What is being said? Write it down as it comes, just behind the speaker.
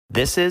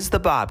This is The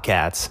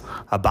Bobcats,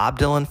 a Bob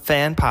Dylan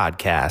fan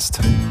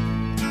podcast.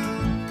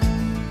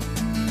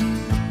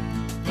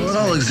 Well, it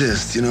all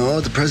exists, you know.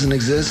 The present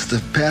exists,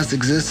 the past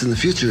exists, and the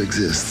future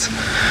exists.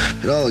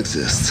 It all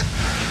exists.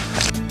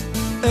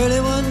 Early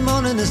one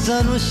morning, the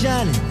sun was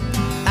shining.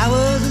 I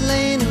was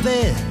laying in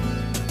bed.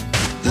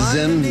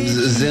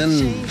 The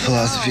Zen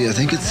philosophy, I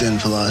think it's Zen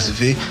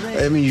philosophy.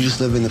 I mean, you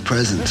just live in the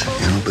present,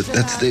 you know, but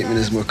that statement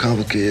is more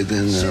complicated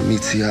than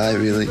meets the eye,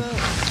 really,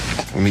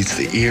 or meets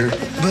the ear.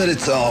 But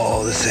it's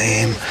all the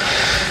same.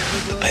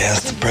 The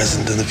past, the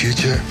present, and the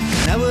future.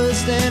 I was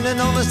standing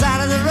on the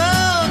side of the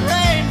road,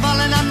 rain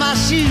falling on my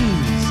shoes.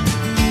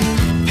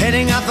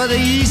 Heading up for the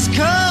East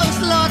Coast,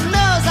 Lord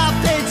knows I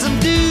paid some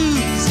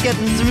dues.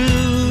 Getting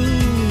through,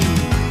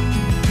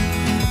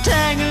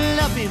 tangled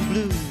up in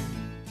blue.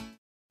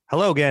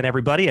 Hello again,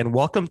 everybody, and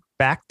welcome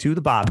back to The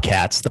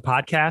Bobcats, the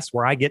podcast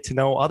where I get to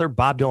know other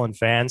Bob Dylan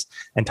fans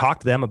and talk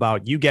to them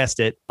about, you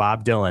guessed it,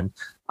 Bob Dylan.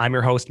 I'm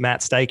your host,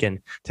 Matt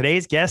Steichen.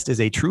 Today's guest is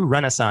a true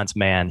Renaissance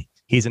man.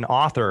 He's an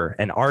author,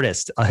 an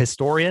artist, a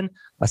historian,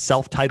 a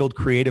self-titled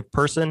creative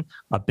person,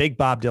 a big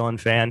Bob Dylan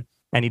fan,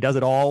 and he does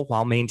it all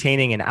while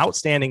maintaining an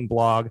outstanding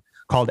blog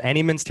called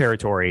Newman's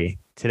Territory.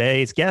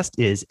 Today's guest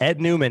is Ed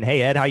Newman.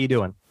 Hey, Ed, how you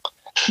doing?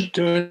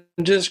 Doing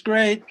just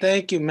great.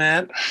 Thank you,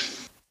 Matt.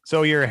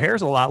 So your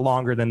hair's a lot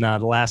longer than the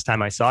last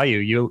time I saw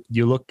you.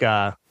 You look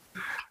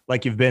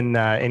like you've been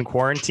in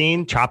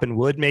quarantine, chopping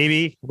wood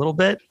maybe a little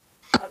bit.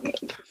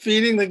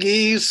 Feeding the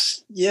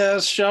geese,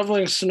 yes.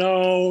 Shoveling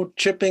snow,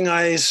 chipping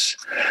ice.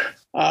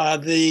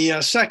 The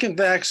second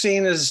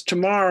vaccine is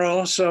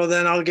tomorrow, so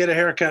then I'll get a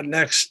haircut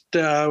next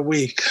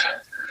week.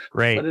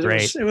 Great.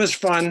 It was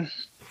fun.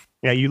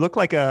 Yeah, you look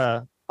like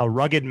a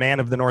rugged man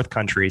of the North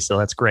Country, so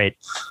that's great.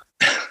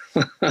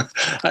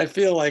 I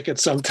feel like it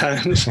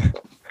sometimes.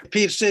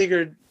 Pete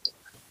Seeger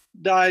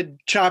died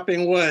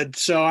chopping wood,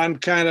 so I'm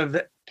kind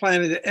of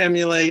planning to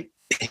emulate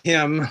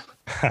him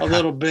a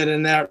little bit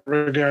in that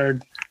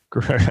regard.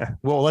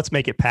 Well, let's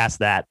make it past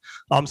that.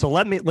 So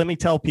let me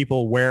tell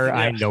people where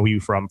I know you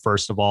from.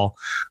 First of all,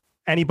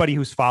 anybody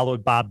who's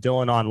followed Bob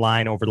Dylan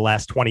online over the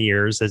last 20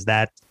 years, as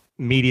that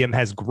medium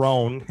has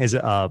grown, is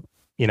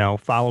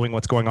following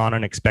what's going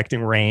on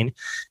Expecting Rain,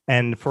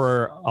 and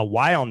for a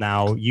while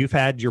now, you've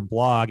had your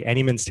blog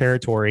Newman's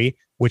Territory,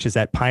 which is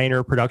at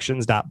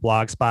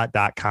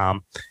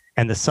pioneerproductions.blogspot.com,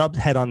 and the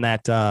subhead on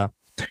that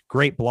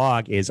great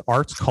blog is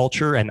Arts,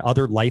 Culture, and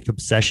Other Life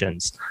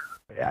Obsessions.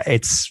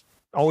 It's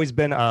always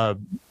been a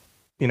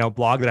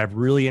blog that I've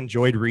really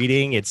enjoyed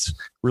reading. It's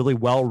really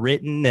well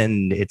written,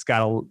 and it's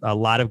got a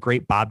lot of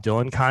great Bob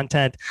Dylan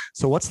content.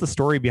 So what's the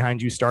story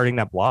behind you starting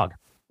that blog?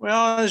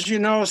 Well, as you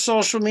know,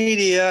 social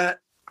media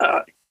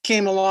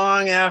came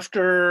along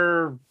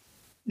after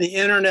the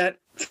internet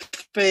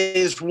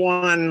phase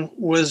one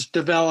was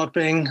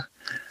developing.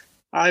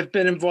 I've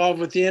been involved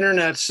with the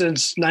internet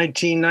since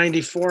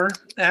 1994,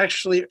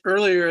 actually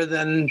earlier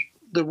than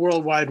the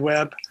World Wide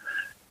Web.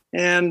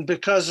 And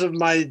because of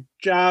my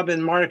job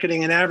in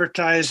marketing and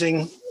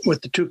advertising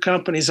with the two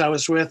companies I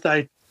was with,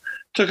 I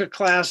took a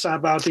class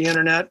about the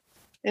internet.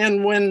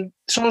 And when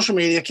social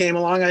media came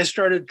along, I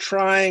started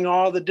trying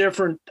all the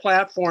different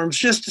platforms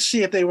just to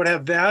see if they would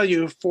have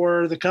value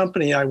for the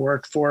company I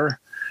worked for.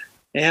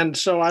 And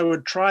so I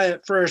would try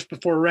it first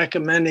before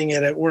recommending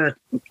it at work.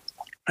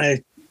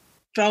 I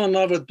fell in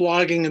love with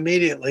blogging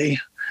immediately.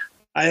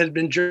 I had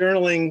been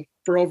journaling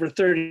for over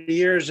 30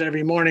 years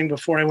every morning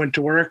before I went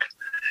to work.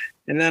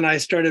 And then I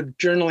started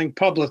journaling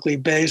publicly,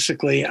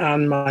 basically,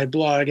 on my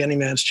blog,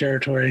 Newman's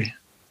Territory.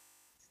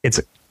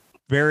 It's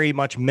very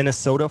much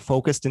Minnesota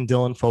focused and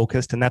Dylan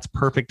focused, and that's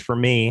perfect for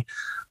me.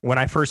 When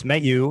I first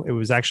met you, it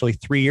was actually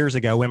 3 years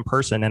ago in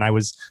person, and I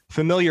was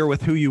familiar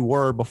with who you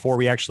were before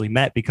we actually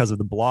met because of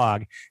the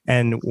blog.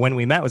 And when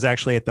we met was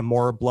actually at the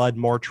More Blood,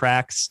 More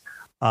Tracks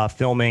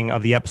filming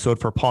of the episode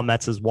for Paul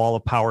Metz's Wall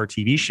of Power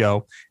TV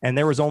show. And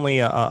there was only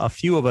a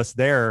few of us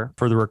there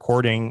for the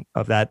recording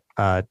of that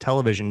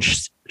television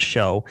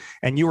show.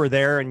 And you were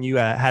there, and you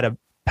had a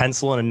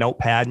pencil and a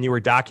notepad, and you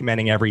were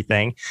documenting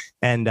everything.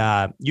 And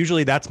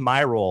usually that's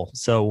my role.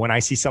 So when I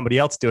see somebody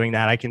else doing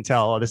that, I can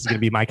tell, this is going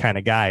to be my kind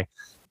of guy.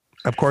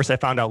 Of course, I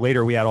found out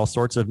later we had all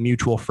sorts of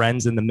mutual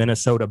friends in the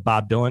Minnesota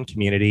Bob Dylan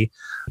community.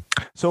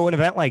 So an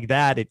event like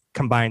that, it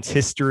combines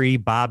history,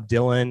 Bob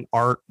Dylan,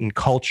 art, and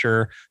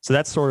culture. So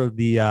that's sort of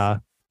the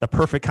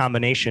perfect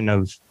combination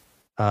of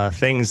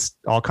things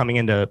all coming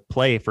into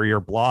play for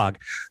your blog.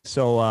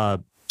 So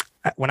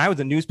when I was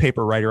a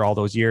newspaper writer all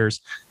those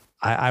years,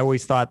 I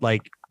always thought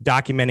like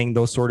documenting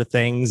those sort of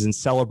things and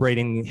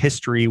celebrating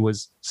history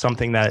was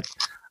something that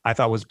I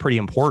thought was pretty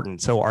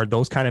important. So are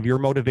those kind of your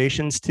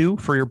motivations too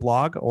for your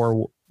blog,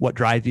 or what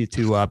drives you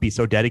to be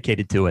so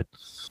dedicated to it?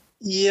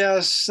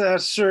 Yes,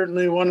 that's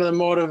certainly one of the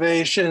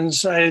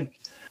motivations. I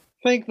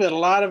think that a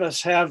lot of us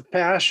have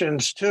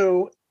passions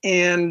too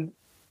and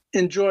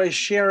enjoy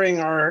sharing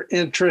our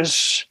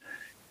interests.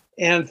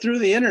 And through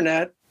the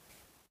internet,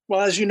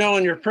 well, as you know,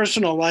 in your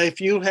personal life,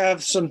 you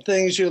have some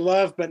things you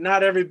love, but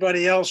not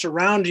everybody else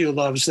around you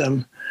loves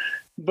them.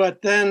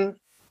 But then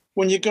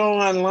when you go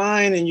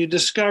online and you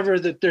discover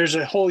that there's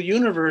a whole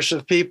universe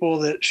of people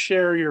that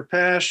share your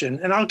passion.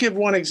 And I'll give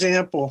one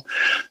example.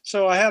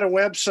 So I had a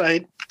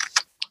website.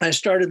 I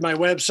started my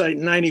website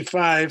in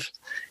 95.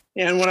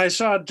 And when I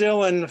saw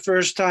Dylan the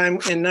first time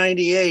in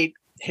 98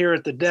 here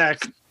at the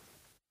Deck,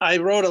 I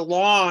wrote a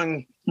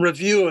long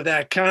review of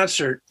that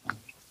concert.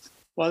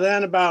 Well,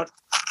 then about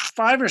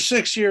 5 or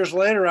 6 years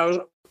later, I was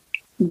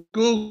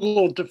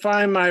Googled to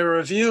find my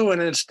review,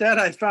 and instead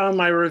I found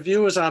my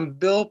review was on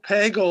Bill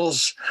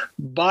Pagel's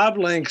Bob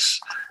Links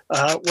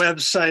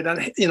website.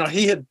 And,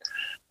 he had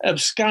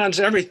absconds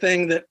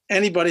everything that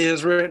anybody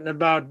has written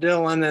about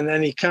Dylan and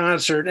any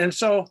concert. And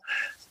so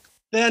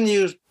then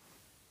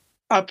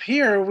up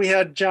here, we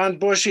had John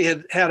Bushy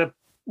had a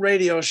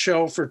radio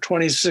show for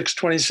 26,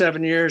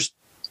 27 years,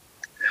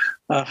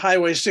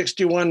 Highway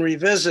 61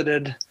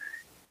 Revisited.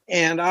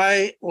 And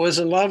I was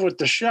in love with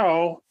the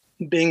show,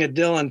 being a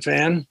Dylan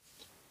fan.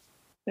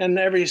 And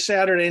every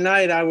Saturday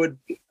night I would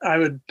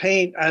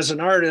paint as an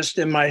artist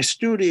in my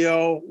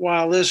studio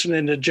while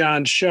listening to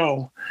John's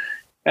show.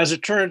 As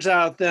it turns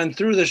out, then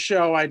through the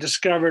show, I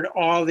discovered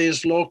all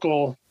these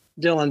local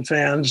Dylan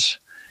fans.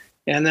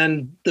 And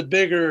then the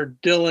bigger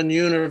Dylan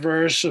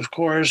universe, of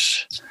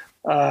course,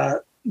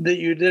 that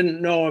you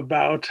didn't know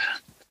about.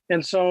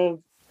 And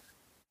so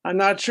I'm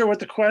not sure what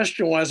the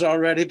question was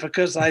already,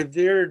 because I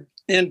veered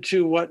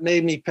into what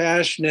made me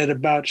passionate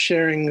about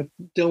sharing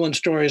Dylan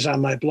stories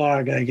on my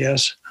blog, I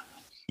guess.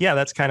 Yeah,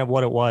 that's kind of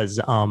what it was.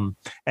 And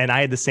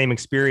I had the same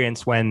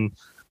experience when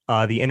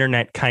the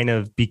internet kind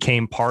of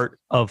became part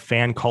of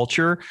fan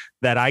culture,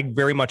 that I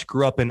very much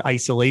grew up in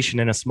isolation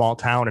in a small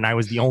town, and I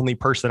was the only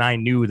person I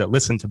knew that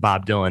listened to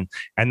Bob Dylan.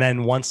 And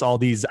then once all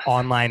these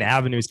online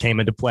avenues came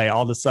into play,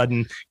 all of a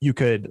sudden you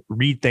could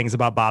read things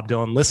about Bob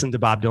Dylan, listen to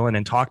Bob Dylan,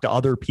 and talk to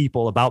other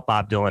people about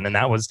Bob Dylan. And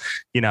that was,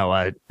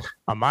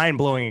 a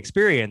mind-blowing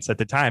experience at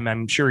the time.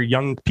 I'm sure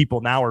young people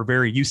now are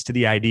very used to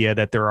the idea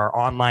that there are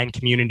online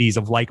communities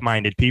of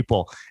like-minded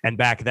people. And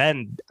back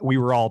then we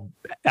were all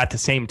at the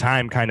same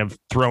time kind of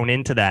thrown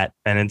into that.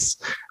 And it's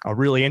a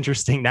really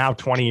interesting now,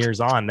 20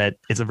 years on, that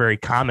it's a very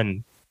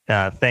common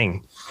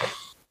thing.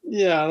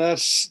 Yeah,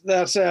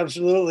 that's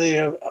absolutely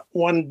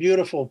one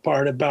beautiful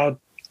part about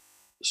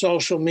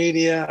social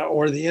media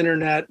or the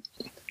internet.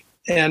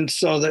 And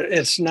so that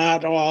it's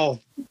not all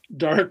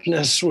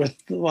darkness with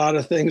a lot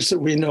of things that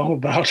we know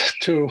about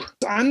too.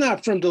 I'm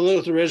not from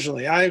Duluth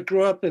originally. I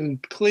grew up in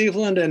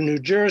Cleveland and New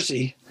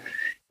Jersey,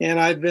 and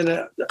I've been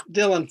a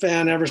Dylan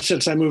fan ever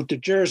since I moved to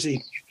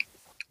Jersey.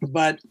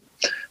 But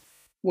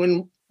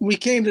when we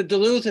came to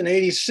Duluth in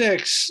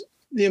 86,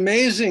 the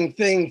amazing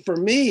thing for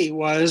me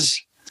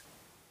was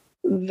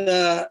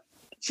the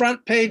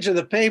front page of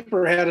the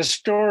paper had a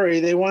story.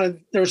 There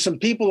were some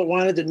people that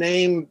wanted to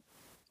name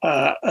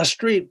a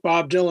street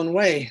Bob Dylan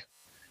Way,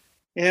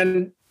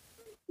 and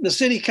the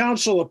city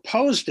council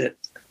opposed it.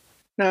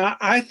 Now,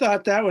 I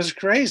thought that was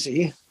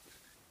crazy,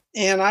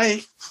 and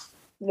I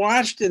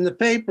watched in the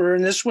paper,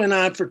 and this went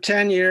on for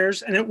 10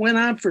 years, and it went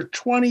on for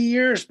 20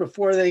 years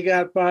before they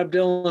got Bob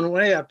Dylan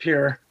Way up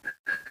here.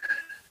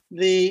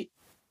 The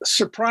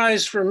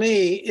surprise for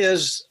me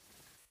is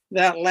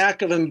that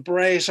lack of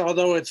embrace,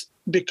 although it's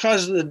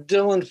because of the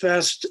Dylan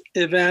Fest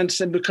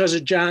events and because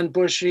of John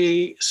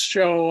Bushy's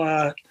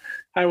show,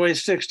 Highway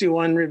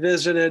 61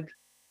 Revisited,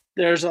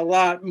 there's a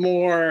lot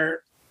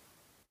more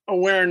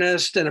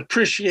awareness and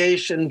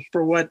appreciation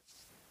for what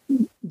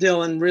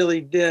Dylan really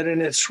did.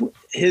 And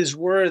he's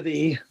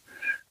worthy,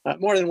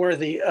 more than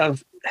worthy,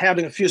 of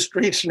having a few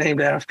streets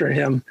named after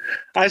him.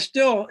 I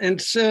still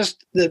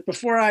insist that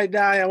before I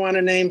die, I want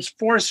to name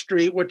 4th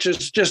Street, which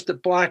is just a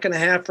block and a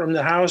half from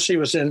the house he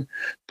was in,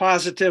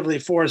 positively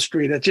 4th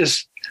Street.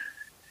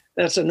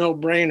 That's a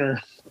no-brainer.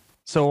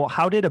 So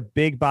how did a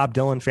big Bob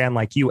Dylan fan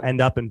like you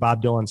end up in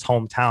Bob Dylan's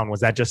hometown?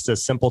 Was that just a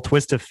simple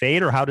twist of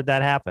fate, or how did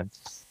that happen?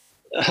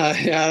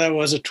 Yeah, that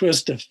was a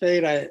twist of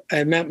fate.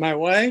 I met my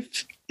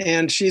wife,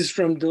 and she's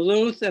from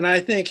Duluth, and I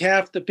think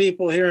half the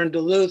people here in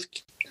Duluth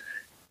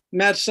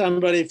met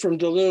somebody from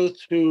Duluth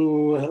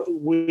who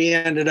we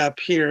ended up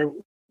here.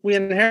 We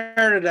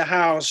inherited a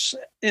house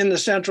in the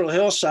Central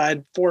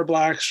Hillside, 4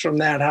 blocks from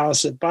that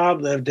house that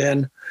Bob lived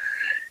in,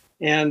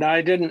 and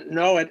I didn't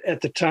know it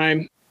at the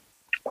time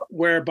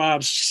where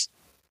Bob's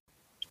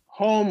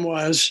home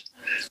was.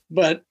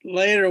 But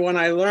later when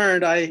I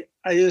learned, I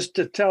used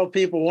to tell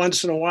people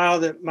once in a while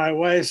that my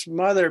wife's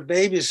mother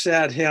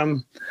babysat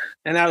him,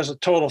 and that was a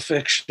total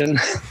fiction.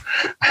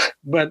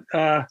 But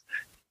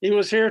he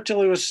was here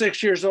till he was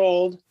 6 years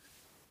old.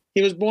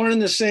 He was born in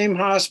the same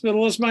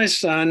hospital as my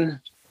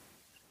son,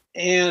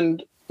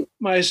 and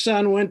my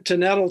son went to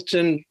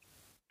Nettleton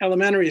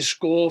Elementary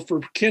School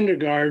for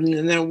kindergarten,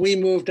 and then we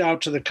moved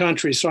out to the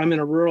country. So I'm in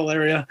a rural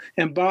area,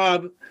 and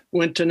Bob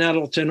went to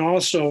Nettleton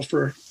also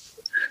for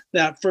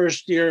that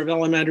first year of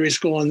elementary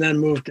school and then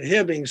moved to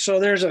Hibbing. So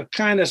there's a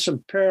kind of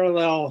some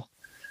parallel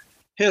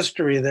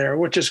history there,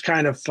 which is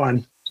kind of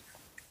fun.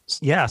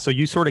 Yeah. So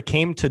you sort of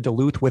came to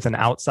Duluth with an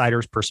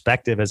outsider's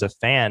perspective as a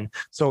fan.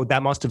 So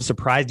that must have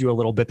surprised you a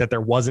little bit that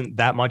there wasn't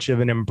that much of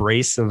an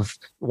embrace of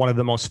one of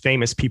the most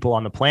famous people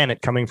on the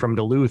planet coming from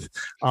Duluth.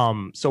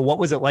 So what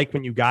was it like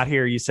when you got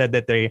here? You said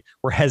that they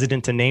were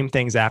hesitant to name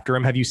things after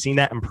him. Have you seen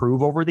that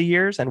improve over the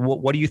years? And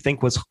what do you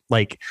think was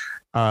like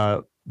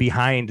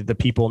behind the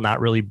people not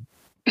really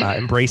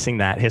embracing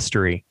that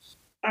history?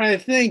 I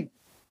think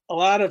a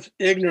lot of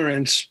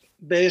ignorance,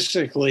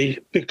 basically,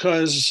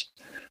 because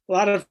a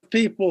lot of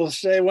people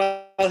say,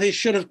 well, he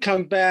should have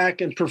come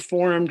back and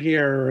performed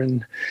here,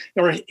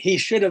 or he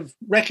should have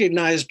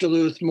recognized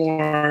Duluth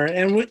more.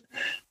 And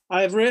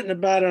I've written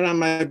about it on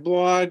my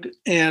blog,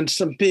 and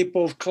some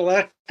people have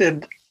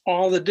collected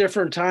all the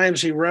different times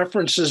he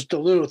references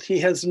Duluth. He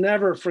has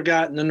never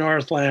forgotten the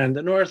Northland.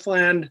 The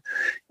Northland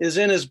is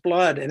in his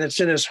blood, and it's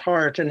in his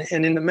heart, and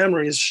in the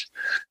memories,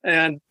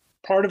 and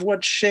part of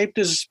what shaped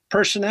his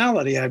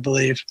personality, I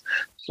believe.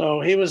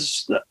 So he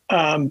was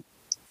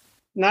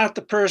not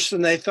the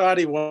person they thought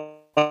he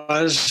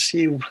was.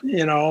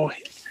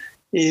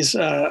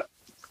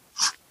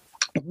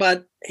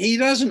 But he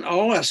doesn't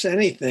owe us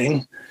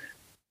anything.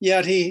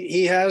 Yet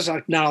he has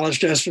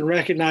acknowledged us and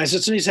recognized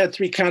us. And he's had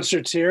 3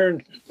 concerts here,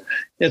 and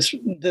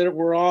that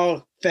we're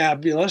all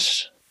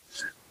fabulous.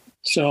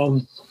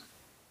 So,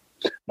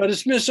 but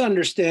it's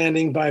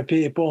misunderstanding by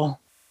people.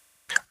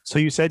 So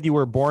you said you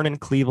were born in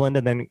Cleveland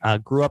and then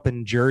grew up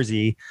in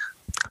Jersey.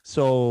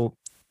 So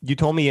you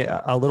told me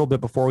a little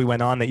bit before we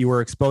went on that you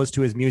were exposed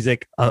to his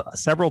music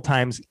several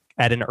times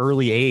at an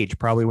early age,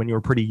 probably when you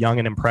were pretty young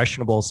and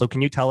impressionable. So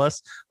can you tell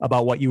us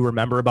about what you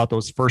remember about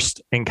those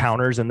first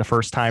encounters and the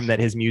first time that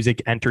his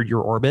music entered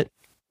your orbit?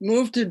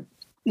 Moved to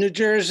New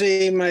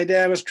Jersey. My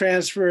dad was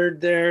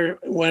transferred there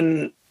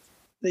when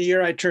the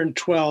year I turned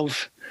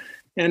 12.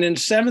 And in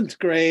 7th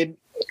grade,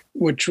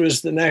 which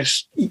was the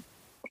next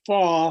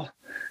fall,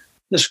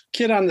 this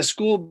kid on the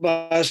school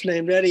bus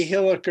named Eddie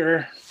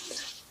Hilliker,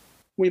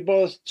 we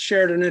both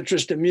shared an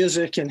interest in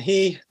music, and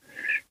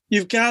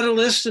you've got to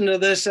listen to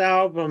this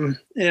album.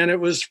 And it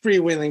was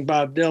Freewheeling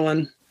Bob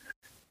Dylan.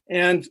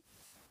 And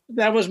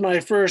that was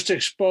my first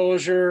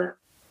exposure.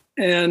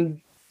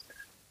 And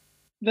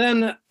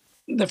then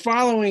the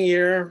following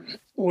year,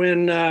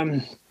 when,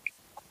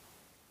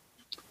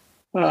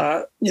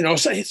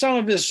 some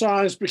of his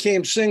songs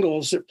became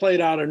singles that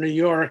played out in New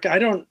York. I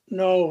don't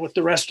know what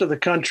the rest of the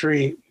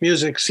country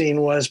music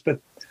scene was, but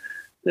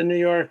the New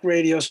York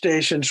radio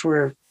stations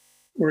were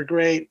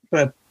great.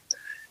 But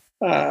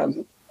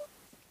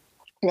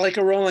Like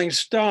a Rolling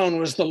Stone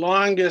was the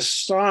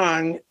longest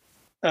song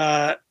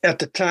at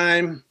the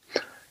time.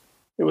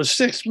 It was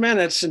 6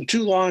 minutes and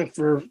too long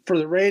for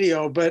the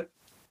radio, but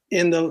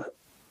in the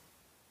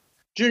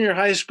junior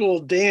high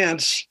school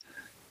dance,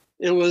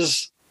 it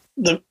was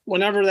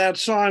whenever that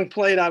song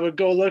played, I would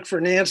go look for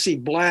Nancy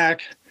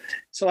Black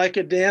so I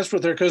could dance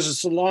with her, because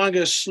it's the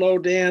longest slow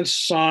dance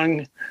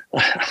song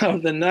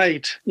of the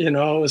night. It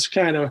was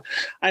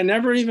I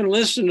never even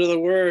listened to the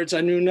words. I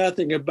knew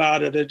nothing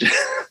about it.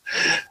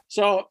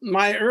 So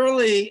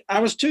I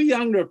was too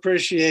young to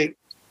appreciate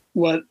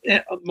what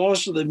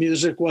most of the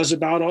music was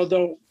about,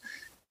 although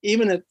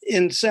even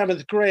in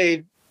 7th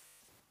grade,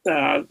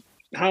 how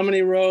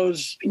many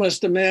roads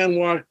must a man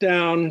walk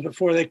down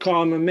before they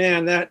call him a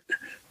man?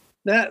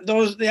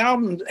 The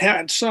album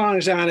had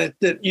songs on it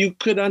that you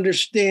could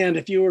understand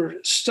if you were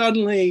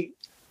suddenly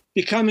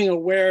becoming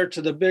aware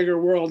to the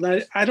bigger world.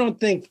 And I don't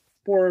think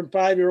 4 and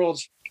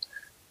 5-year-olds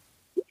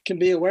can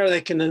be aware.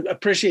 They can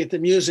appreciate the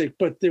music,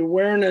 but the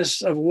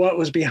awareness of what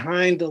was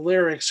behind the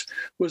lyrics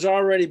was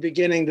already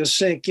beginning to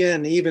sink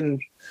in. Even,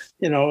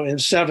 in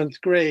 7th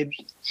grade,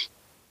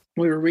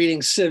 we were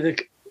reading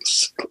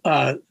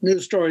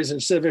news stories in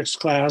civics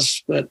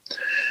class, but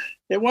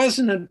it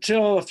wasn't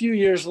until a few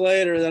years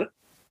later that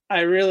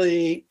I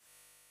really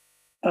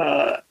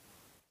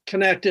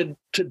connected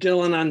to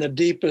Dylan on the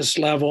deepest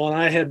level. And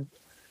I had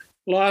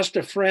lost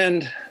a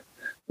friend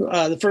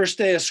the first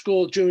day of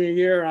school, junior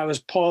year. I was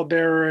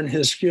pallbearer in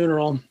his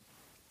funeral.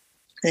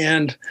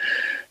 And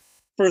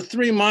for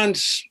 3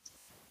 months,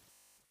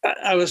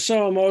 I was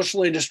so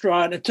emotionally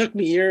distraught. It took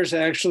me years,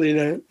 actually,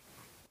 to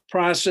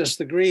process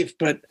the grief.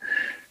 But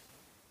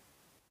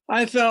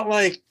I felt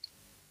like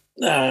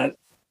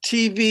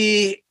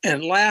TV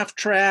and laugh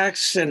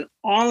tracks and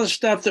all the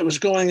stuff that was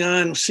going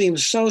on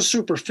seemed so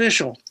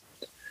superficial.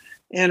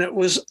 And it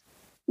was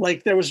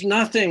like there was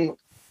nothing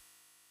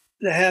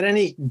that had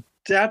any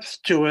depth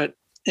to it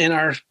in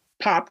our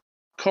pop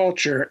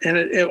culture. And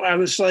I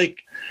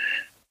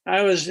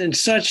was in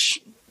such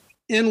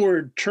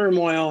inward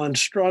turmoil and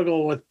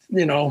struggle with,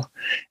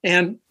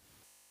 and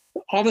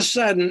all of a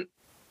sudden,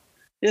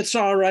 It's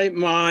All Right,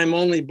 Ma, I'm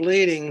Only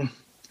Bleeding.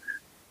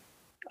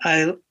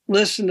 I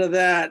listened to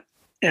that,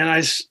 and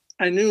I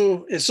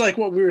knew it's like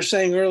what we were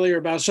saying earlier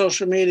about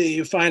social media.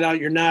 You find out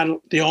you're not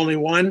the only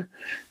one.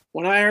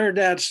 When I heard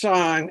that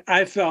song,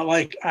 I felt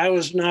like I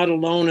was not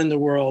alone in the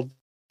world.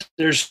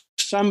 There's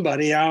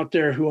somebody out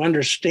there who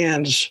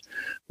understands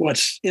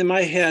what's in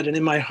my head and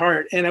in my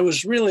heart. And it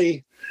was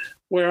really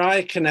where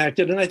I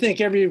connected. And I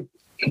think every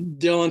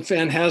Dylan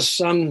fan has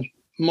some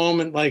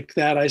moment like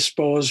that, I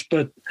suppose,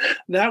 but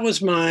that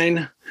was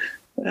mine.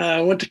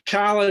 I went to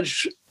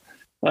college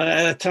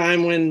at a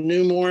time when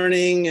New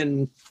Morning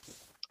and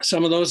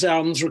some of those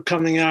albums were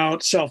coming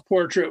out.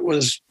 Self-Portrait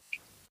was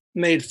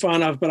made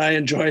fun of, but I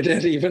enjoyed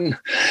it. Even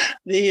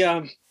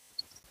the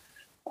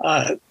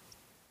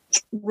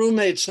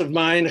roommates of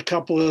mine, a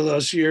couple of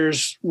those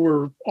years,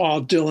 were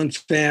all Dylan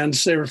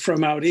fans. They were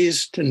from out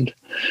east and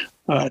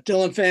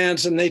Dylan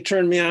fans, and they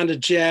turned me on to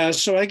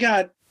jazz. So I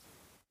got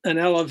an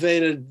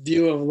elevated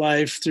view of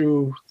life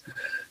through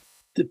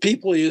the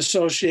people you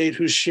associate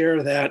who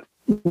share that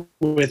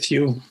with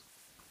you.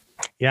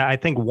 Yeah, I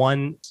think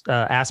one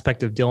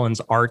aspect of Dylan's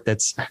art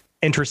that's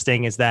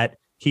interesting is that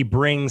he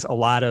brings a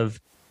lot of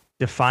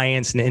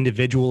defiance and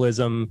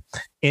individualism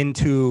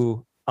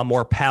into a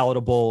more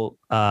palatable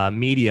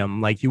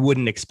medium. Like you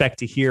wouldn't expect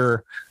to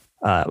hear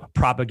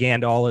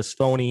propaganda all is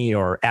phony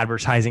or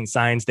advertising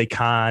signs they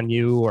con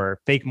you or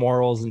fake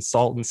morals and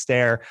salt and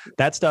stare.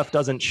 That stuff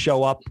doesn't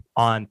show up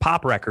on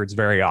pop records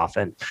very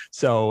often.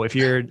 So if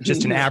you're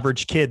just an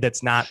average kid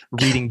that's not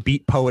reading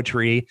beat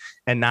poetry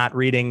and not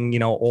reading,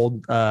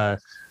 old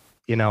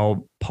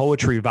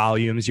poetry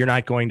volumes, you're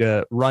not going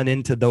to run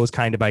into those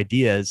kind of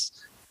ideas.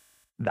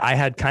 I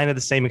had kind of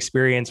the same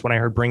experience when I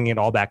heard Bringing It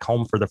All Back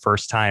Home for the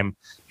first time.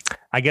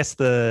 I guess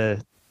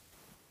the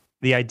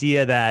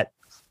idea that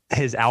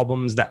his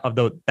albums,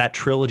 that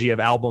trilogy of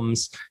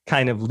albums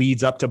kind of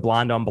leads up to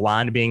Blonde on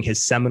Blonde being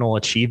his seminal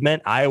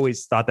achievement. I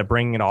always thought that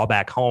Bringing It All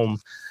Back Home,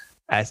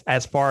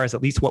 as far as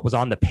at least what was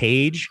on the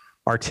page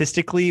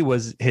artistically,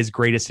 was his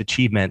greatest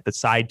achievement. The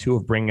side 2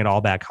 of Bringing It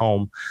All Back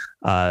Home,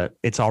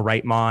 It's All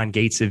Right Ma,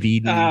 Gates of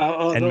Eden,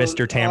 and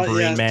Mr.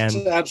 Tambourine Man.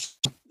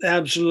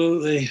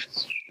 Absolutely.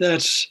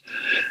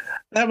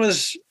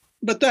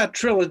 But that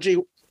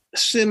trilogy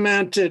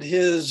cemented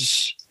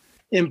his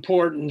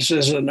importance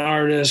as an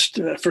artist,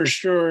 for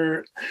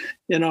sure.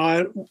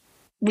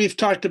 We've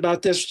talked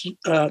about this,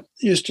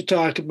 used to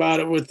talk about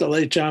it with the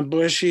late John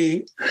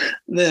Bushy,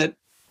 that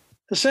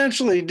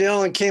essentially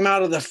Dylan came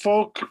out of the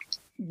folk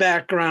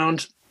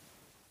background,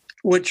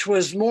 which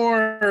was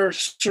more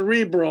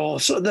cerebral.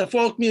 So the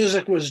folk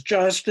music was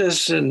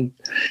justice and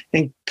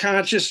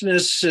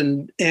consciousness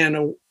and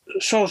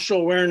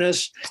social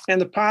awareness,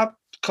 and the pop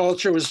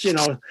culture was,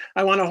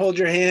 I want to hold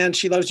your hand,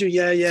 she loves you,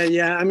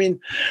 yeah. I mean,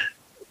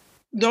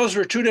 those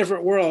were two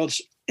different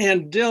worlds.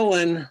 And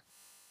Dylan,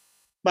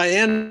 by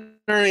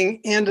entering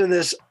into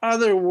this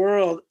other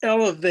world,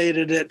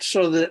 elevated it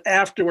so that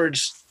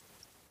afterwards,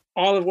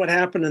 all of what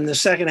happened in the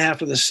second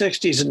half of the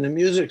 60s in the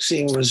music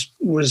scene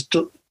was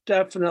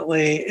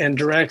definitely and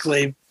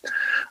directly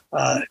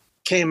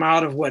came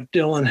out of what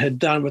Dylan had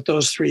done with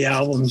those 3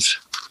 albums.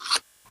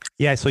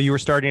 Yeah, so you were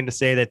starting to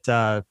say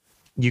that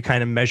you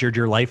kind of measured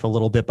your life a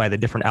little bit by the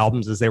different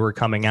albums as they were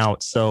coming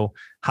out. So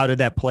how did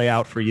that play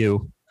out for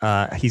you?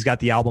 He's got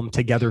the album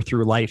Together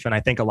Through Life, and I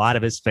think a lot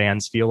of his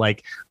fans feel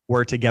like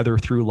we're together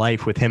through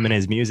life with him and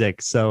his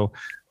music. So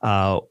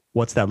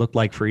what's that look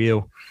like for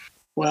you?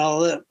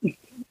 Well,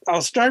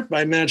 I'll start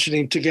by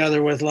mentioning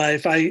Together with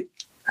Life.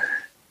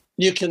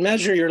 You can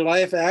measure your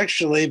life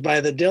actually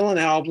by the Dylan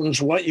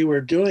albums, what you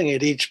were doing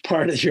at each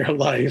part of your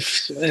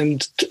life.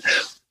 And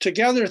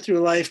Together Through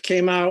Life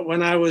came out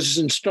when I was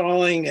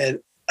installing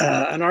an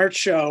art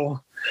show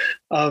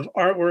of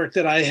artwork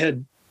that I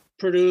had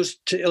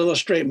produced to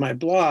illustrate my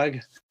blog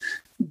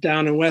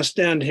down in West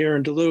End here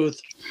in Duluth.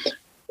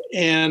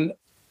 And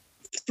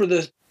for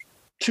the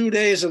 2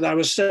 days that I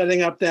was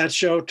setting up that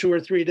show, 2 or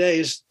 3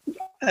 days,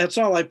 that's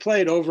all I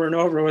played over and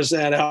over was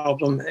that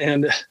album.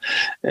 And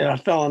I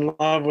fell in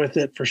love with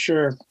it for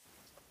sure.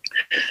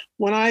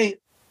 When I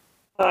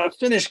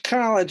finished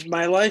college,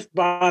 my life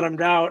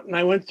bottomed out and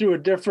I went through a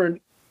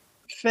different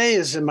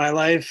phase in my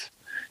life.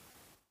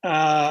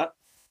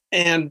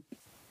 And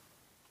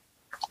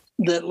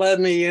that led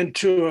me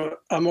into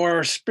a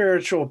more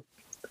spiritual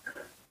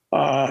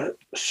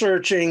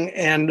searching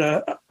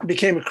and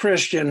became a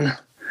Christian.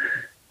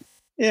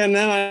 And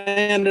then I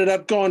ended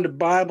up going to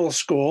Bible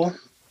school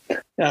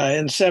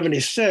in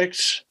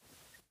 76.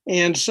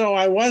 And so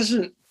I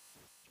wasn't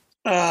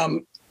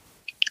on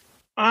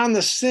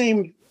the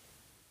same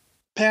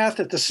path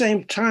at the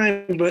same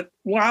time, but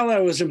while I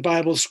was in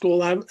Bible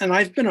school, and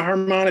I've been a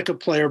harmonica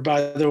player,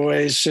 by the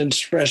way, since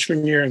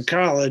freshman year in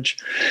college.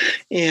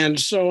 And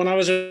so when I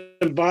was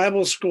in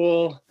Bible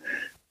school,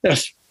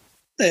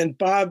 and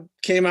Bob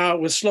came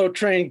out with Slow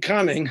Train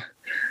Coming,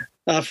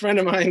 a friend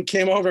of mine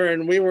came over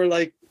and we were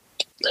like,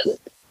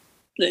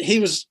 he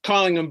was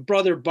calling him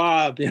Brother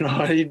Bob,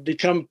 he'd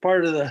become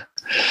part of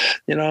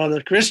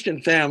the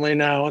Christian family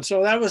now. And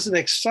so that was an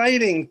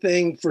exciting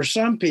thing for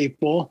some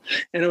people.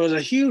 And it was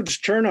a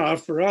huge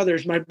turnoff for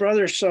others. My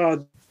brother saw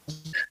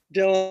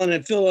Dylan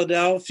in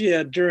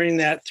Philadelphia during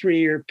that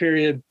 3-year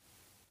period.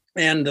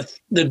 And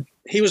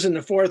he was in the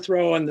 4th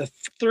row, and the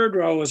 3rd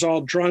row was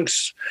all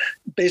drunks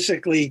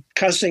basically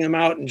cussing him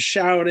out and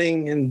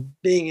shouting and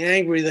being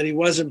angry that he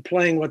wasn't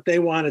playing what they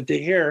wanted to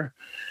hear.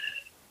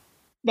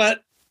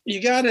 But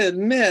you got to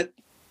admit,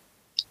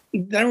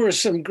 there was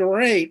some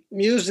great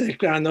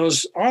music on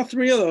those. All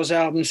three of those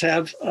albums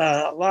have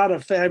a lot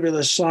of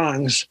fabulous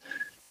songs.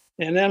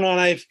 And then when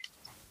I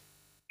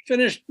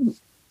finished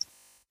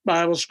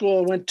Bible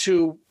school, went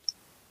to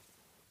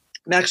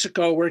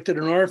Mexico, worked at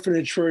an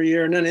orphanage for a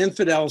year, and then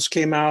Infidels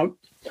came out.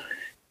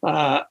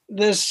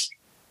 This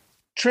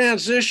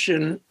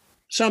transition,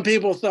 some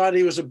people thought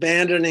he was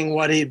abandoning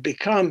what he'd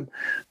become,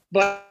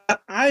 but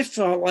I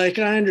felt like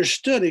I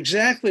understood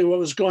exactly what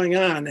was going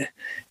on,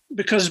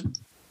 because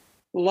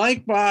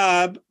like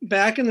Bob,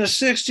 back in the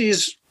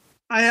 60s,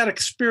 I had a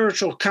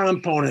spiritual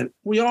component.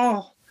 We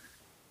all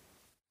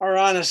are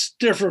on a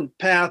different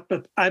path,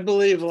 but I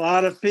believe a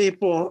lot of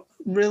people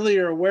really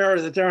are aware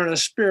that they're on a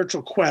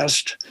spiritual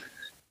quest.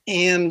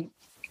 And,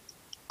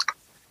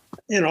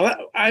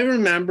 I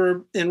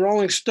remember in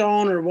Rolling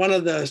Stone or one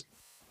of the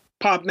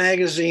pop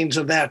magazines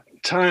of that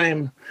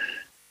time,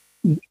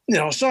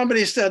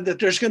 somebody said that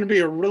there's going to be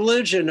a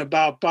religion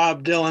about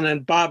Bob Dylan,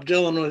 and Bob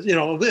Dylan was,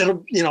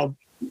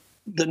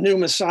 the new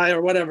Messiah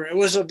or whatever. It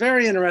was a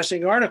very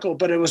interesting article,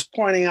 but it was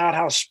pointing out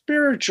how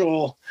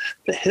spiritual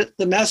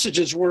the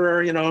messages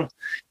were,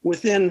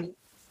 within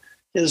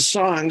his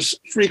songs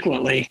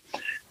frequently.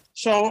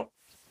 So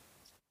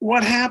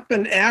what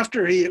happened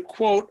after he,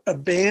 quote,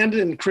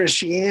 abandoned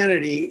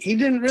Christianity? He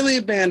didn't really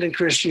abandon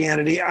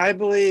Christianity. I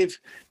believe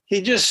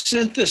he just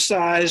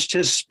synthesized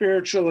his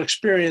spiritual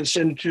experience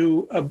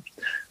into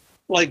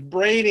like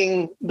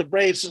braiding the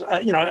braids.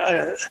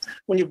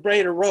 When you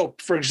braid a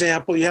rope, for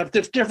example, you have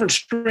different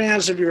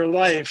strands of your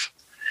life,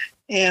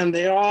 and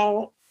they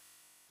all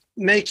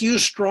make you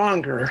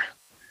stronger.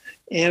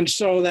 And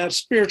so that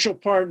spiritual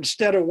part,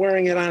 instead of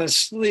wearing it on his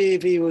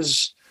sleeve,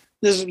 this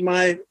is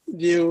my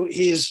view,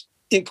 he's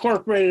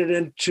incorporated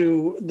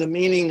into the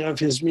meaning of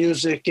his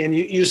music, and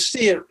you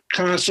see it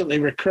constantly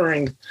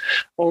recurring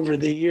over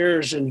the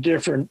years in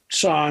different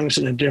songs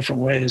and in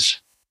different ways.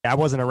 I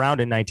wasn't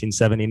around in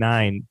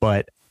 1979,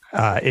 but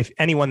if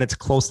anyone that's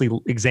closely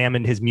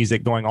examined his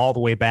music going all the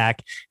way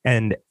back,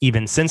 and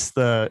even since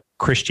the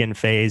Christian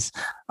phase,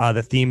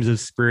 the themes of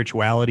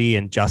spirituality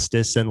and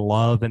justice and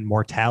love and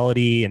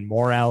mortality and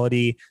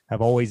morality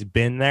have always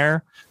been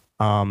there.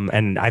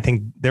 And I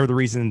think they're the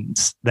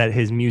reasons that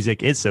his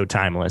music is so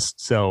timeless.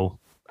 So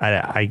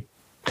I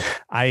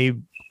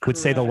would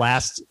say the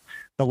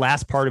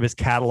last part of his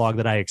catalog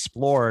that I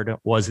explored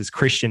was his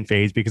Christian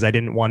phase, because I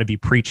didn't want to be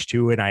preached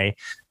to, and I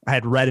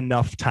had read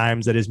enough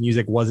times that his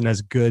music wasn't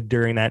as good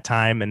during that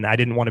time, and I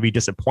didn't want to be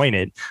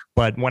disappointed.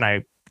 But when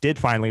I did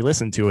finally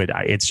listen to it,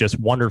 it's just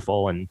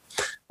wonderful, and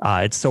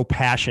it's so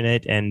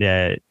passionate.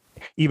 And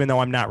even though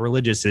I'm not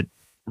religious, it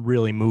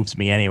really moves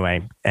me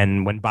anyway.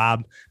 And when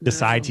Bob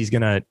decides he's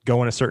going to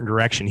go in a certain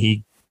direction,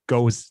 he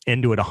goes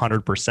into it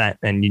 100%.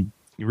 And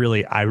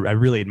I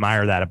really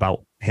admire that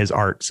about his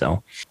art.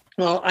 So,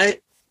 well,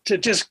 to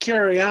just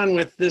carry on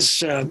with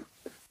this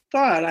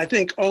thought, I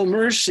think Oh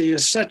Mercy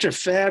is such a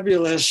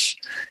fabulous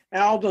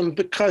album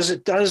because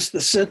it does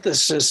the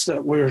synthesis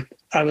that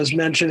I was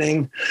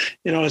mentioning.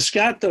 It's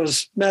got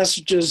those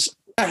messages.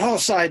 That whole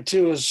side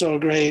too is so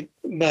great,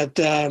 but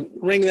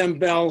Ring Them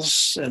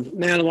Bells and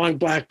Man in a Long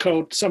Black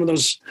Coat, some of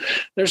those,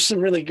 there's some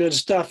really good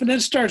stuff. And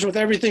it starts with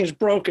Everything's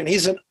Broken.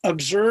 He's an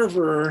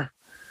observer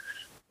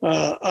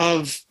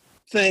of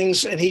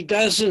things, and he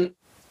doesn't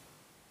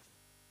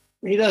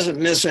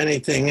miss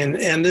anything.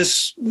 And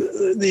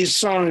these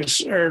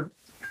songs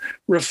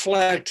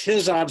reflect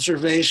his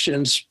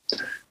observations,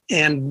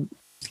 and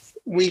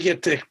we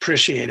get to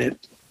appreciate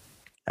it.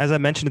 As I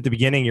mentioned at the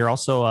beginning, you're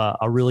also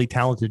a really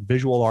talented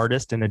visual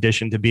artist in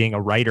addition to being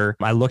a writer.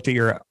 I looked at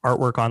your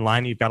artwork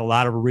online. You've got a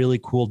lot of really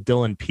cool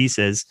Dylan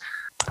pieces.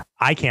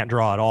 I can't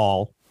draw at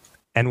all.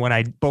 And when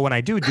I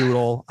do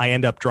doodle, I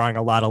end up drawing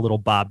a lot of little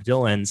Bob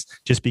Dylans,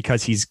 just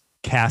because he's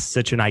cast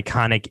such an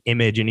iconic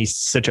image and he's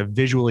such a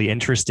visually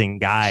interesting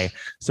guy.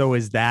 So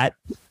is that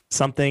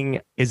something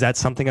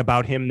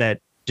about him that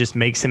just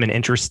makes him an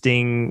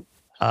interesting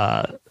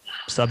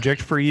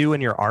subject for you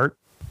in your art?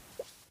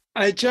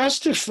 I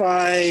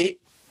justify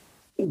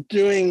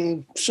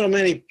doing so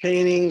many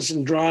paintings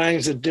and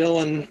drawings of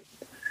Dylan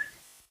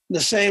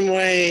the same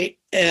way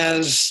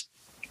as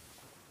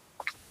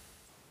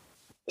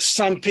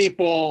some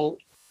people.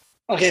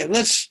 Okay,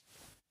 let's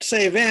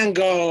say Van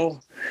Gogh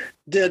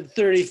did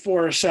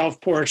 34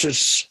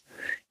 self-portraits,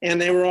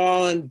 and they were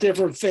all in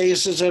different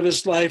phases of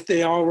his life.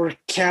 They all were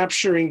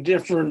capturing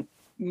different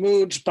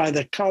moods by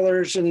the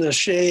colors and the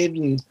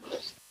shade.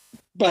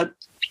 But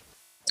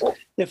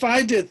if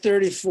I did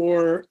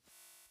 34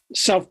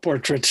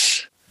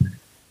 self-portraits,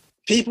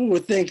 people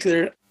would think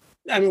we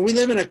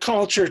live in a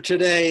culture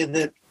today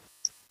that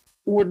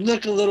would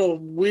look a little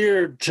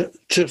weird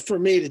for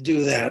me to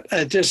do that.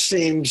 It just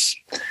seems,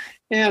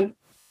 and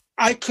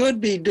I could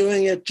be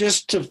doing it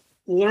just to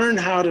learn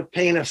how to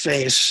paint a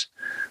face,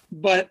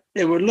 but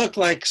it would look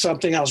like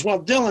something else.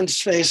 Well, Dylan's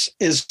face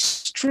is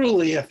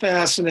truly a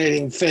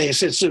fascinating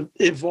face. It's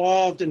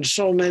evolved in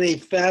so many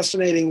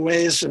fascinating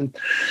ways. And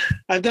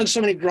I've done so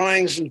many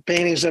drawings and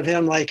paintings of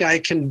him, like I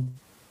can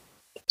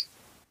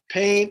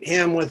paint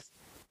him with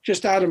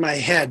just out of my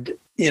head.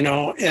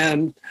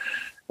 and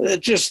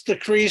just the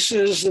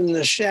creases and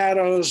the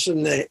shadows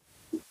and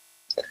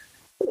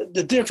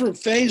the different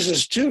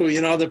phases too,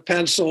 the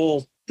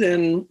pencil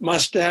thin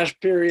mustache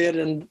period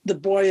and the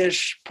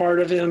boyish part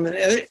of him.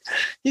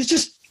 He's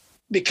just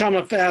become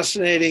a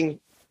fascinating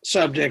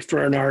subject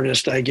for an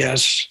artist, I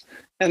guess.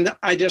 And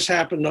I just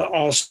happen to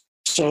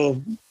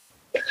also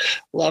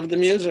love the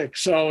music.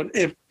 So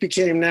it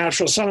became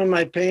natural. Some of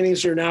my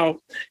paintings are now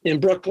in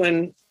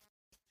Brooklyn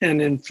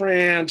and in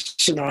France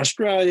and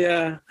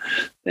Australia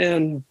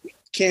and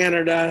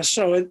Canada.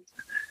 So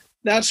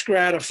that's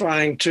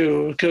gratifying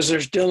too, because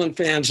there's Dylan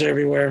fans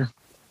everywhere.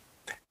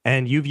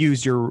 And you've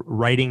used your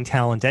writing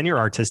talent and your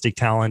artistic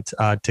talent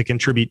to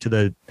contribute to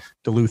the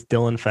Duluth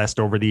Dylan Fest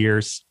over the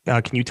years.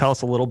 Can you tell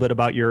us a little bit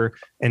about your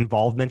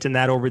involvement in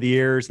that over the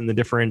years and the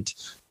different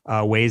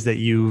ways that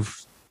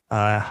you've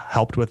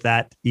helped with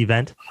that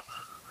event?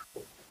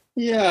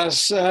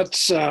 Yes,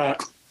 that's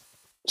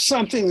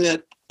something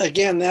that,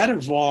 again, that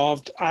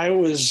evolved. I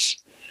was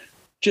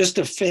just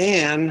a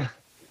fan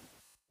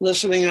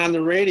listening on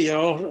the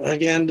radio,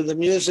 again, to the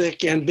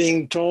music and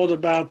being told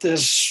about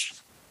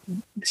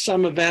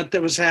some event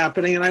that was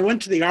happening. And I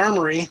went to the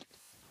Armory.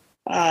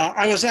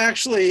 I was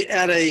actually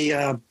at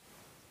a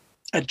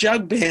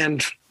jug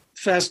band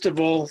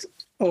festival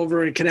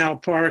over in Canal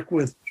Park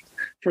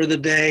for the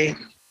day.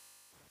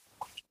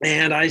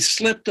 And I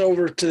slipped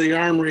over to the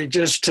Armory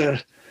just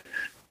to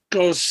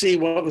go see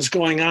what was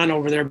going on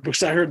over there,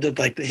 because I heard that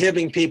like the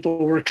Hibbing people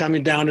were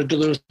coming down to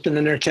Duluth and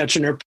then they're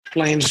catching their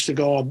planes to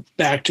go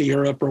back to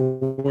Europe or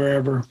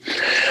wherever.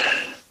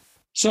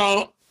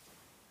 So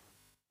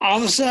all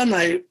of a sudden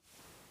I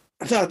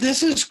thought,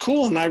 this is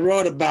cool. And I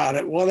wrote about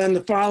it. Well, then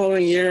the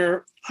following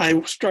year,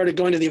 I started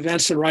going to the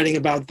events and writing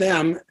about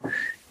them.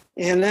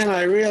 And then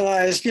I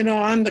realized,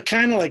 I'm the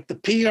kind of like the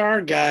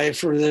PR guy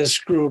for this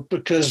group,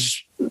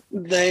 because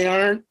they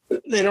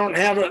don't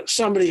have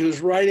somebody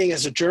who's writing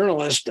as a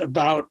journalist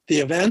about the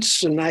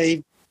events. And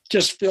I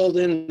just filled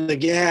in the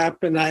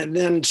gap. And I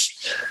then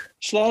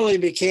slowly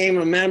became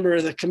a member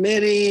of the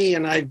committee,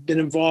 and I've been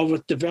involved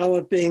with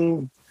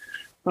developing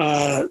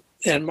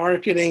and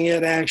marketing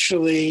it,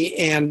 actually,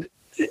 and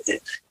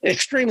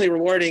extremely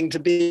rewarding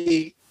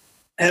to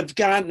have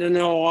gotten to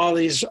know all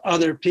these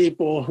other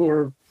people who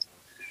are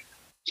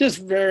just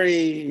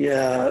very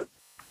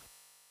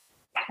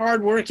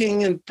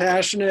hardworking and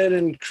passionate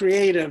and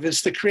creative.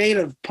 It's the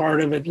creative part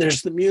of it.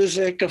 There's the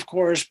music, of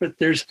course, but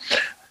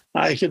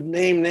I could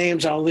name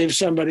names. I'll leave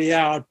somebody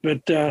out,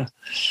 but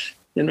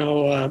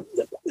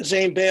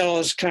Zane Bale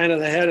is kind of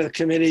the head of the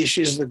committee.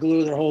 She's the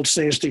glue that holds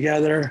things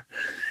together.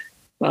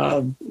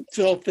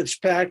 Phil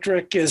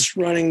Fitzpatrick is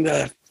running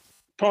the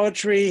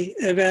poetry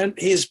event.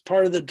 He's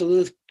part of the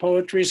Duluth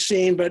poetry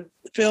scene, but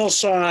Phil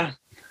saw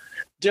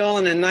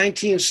Dylan in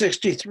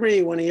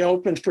 1963 when he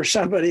opened for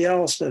somebody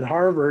else at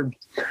Harvard.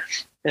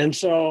 And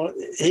so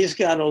he's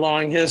got a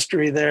long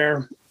history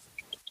there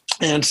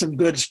and some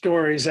good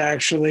stories,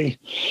 actually.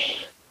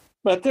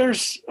 But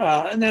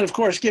and then, of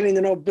course, getting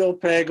to know Bill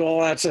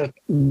Pagel, that's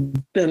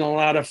been a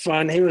lot of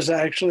fun. He was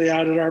actually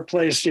out at our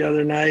place the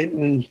other night,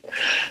 and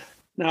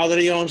now that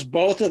he owns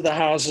both of the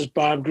houses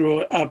Bob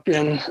grew up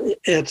in,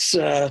 it's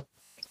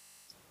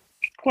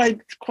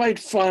quite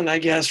fun, I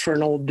guess, for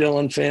an old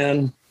Dylan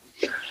fan,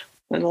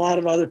 and a lot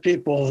of other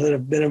people that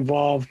have been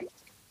involved.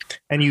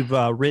 And you've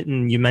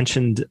you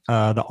mentioned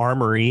the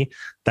Armory.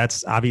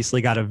 That's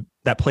obviously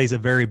that plays a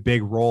very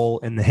big role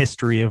in the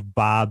history of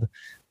Bob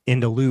in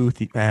Duluth.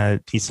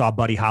 He saw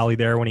Buddy Holly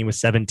there when he was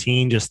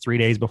 17, just 3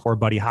 days before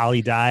Buddy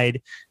Holly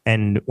died.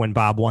 And when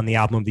Bob won the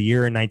Album of the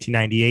Year in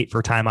 1998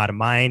 for Time Out of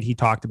Mind, he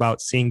talked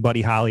about seeing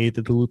Buddy Holly at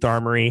the Duluth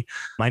Armory.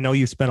 I know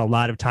you spent a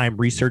lot of time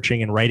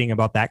researching and writing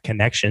about that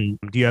connection.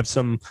 Do you have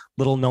some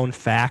little known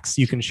facts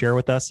you can share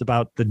with us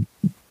about the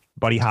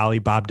Buddy Holly,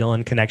 Bob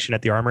Dylan connection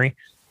at the Armory?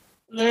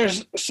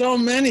 There's so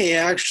many,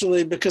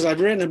 actually, because I've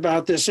written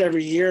about this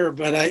every year,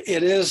 but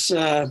it is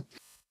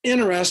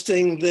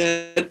interesting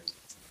that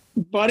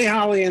Buddy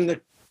Holly and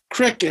the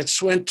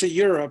Crickets went to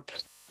Europe,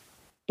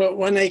 but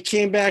when they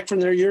came back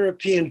from their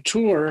European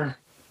tour,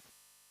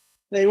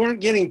 they weren't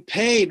getting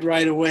paid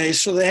right away,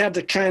 so they had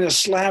to kind of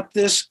slap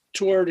this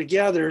tour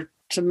together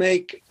to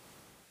make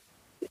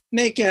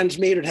ends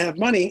meet and have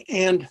money.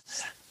 And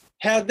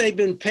had they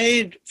been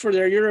paid for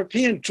their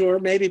European tour,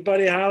 maybe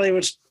Buddy Holly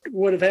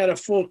would have had a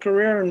full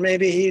career, and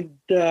maybe he'd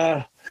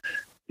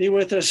be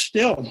with us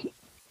still.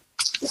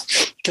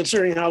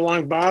 Considering how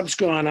long Bob's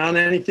gone on,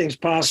 anything's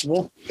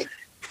possible.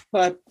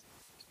 But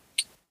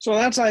so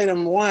that's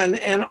item one.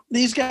 And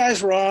these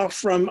guys were all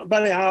from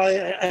Buddy Holly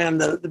and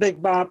the Big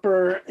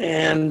Bopper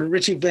and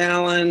Richie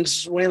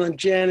Valens, Waylon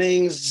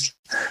Jennings,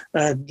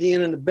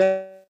 Dean and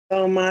the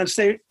Belmonts.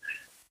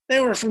 They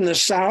were from the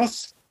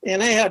South,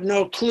 and they had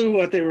no clue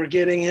what they were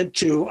getting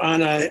into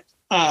on an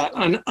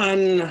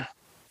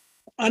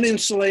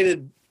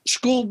uninsulated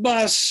school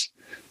bus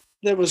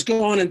that was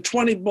going in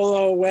 20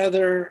 below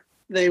weather.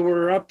 They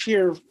were up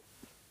here.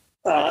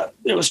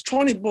 It was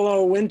 20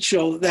 below wind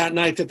chill that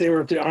night that they were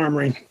at the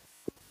Armory.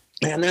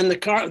 And then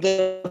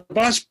the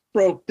bus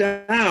broke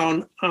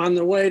down on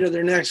the way to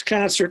their next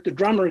concert. The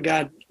drummer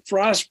got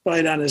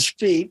frostbite on his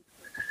feet.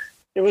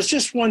 It was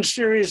just one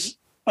series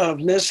of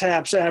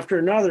mishaps after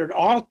another,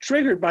 all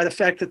triggered by the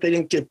fact that they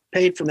didn't get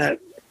paid from that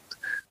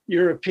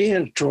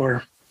European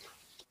tour.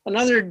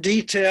 Another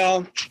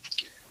detail,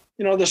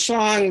 the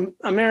song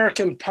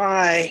American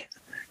Pie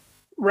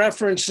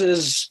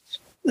references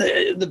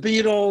the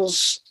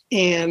Beatles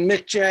and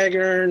Mick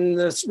Jagger and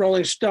the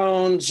Rolling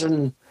Stones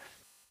and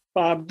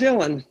Bob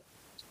Dylan.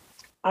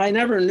 I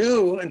never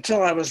knew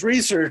until I was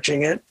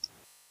researching it,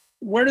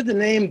 where did the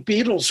name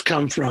Beatles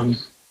come from?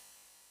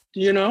 Do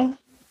you know?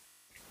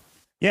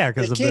 Yeah,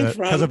 because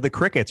of the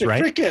crickets,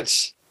 right?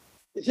 Crickets.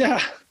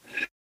 Yeah.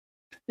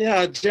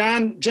 Yeah.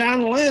 John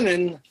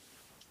Lennon,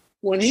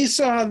 when he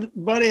saw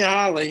Buddy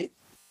Holly,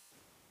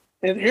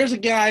 and here's a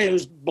guy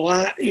who's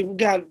blind, he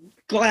got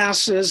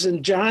glasses,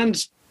 and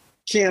John's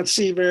can't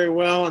see very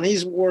well, and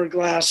he's wore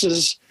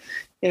glasses.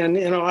 And,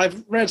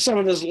 I've read some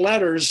of his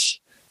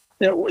letters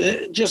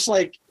that just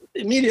like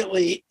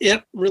immediately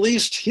it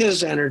released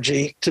his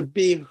energy to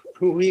be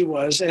who he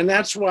was. And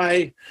that's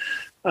why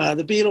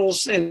the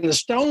Beatles and the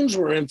Stones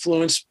were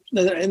influenced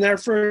in their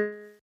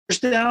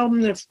first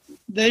album. If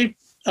they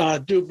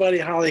do Buddy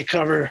Holly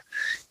cover.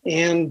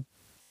 And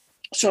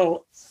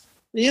so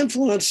the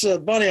influence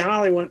of Buddy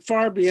Holly went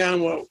far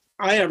beyond what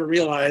I ever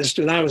realized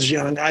when I was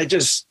young. I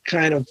just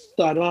kind of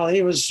thought, well,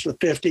 he was the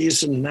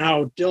 50s and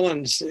now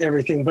Dylan's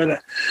everything.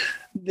 But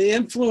the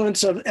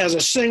influence of as a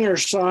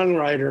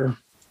singer-songwriter,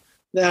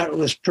 that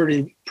was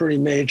pretty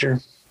major.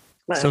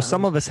 So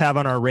some of us have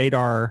on our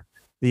radar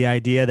the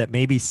idea that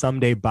maybe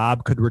someday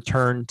Bob could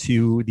return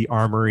to the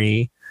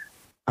Armory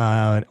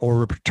or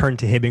return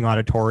to Hibbing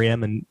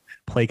Auditorium and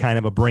play kind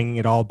of a bringing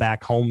it all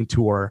back home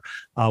tour.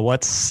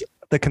 What's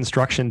the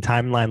construction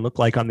timeline look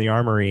like on the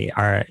Armory?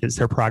 Is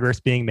there progress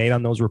being made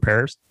on those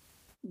repairs?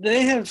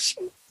 They have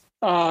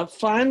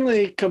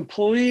finally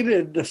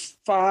completed the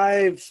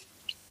 5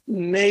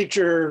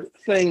 major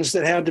things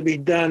that had to be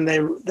done.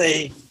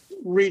 They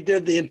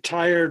redid the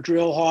entire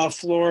drill hall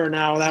floor.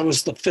 Now that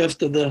was the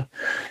 5th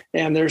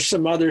and there's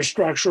some other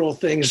structural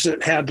things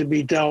that had to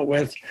be dealt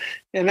with.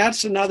 And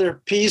that's another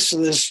piece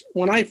of this.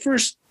 When I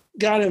first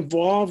got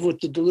involved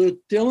with the Duluth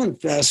Dylan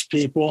Fest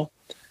people,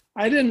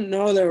 I didn't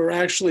know there were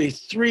actually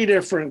 3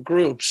 different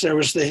groups. There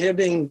was the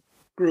Hibbing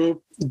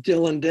group,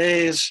 Dylan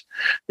Days.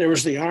 There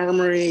was the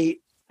Armory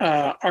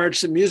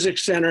Arts and Music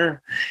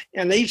Center,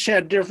 and they each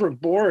had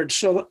different boards.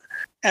 So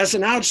as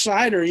an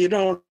outsider, you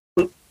don't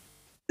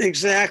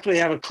exactly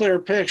have a clear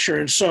picture.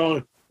 And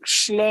so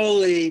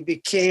slowly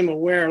became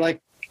aware,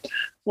 like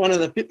one of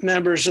the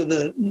members of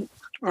the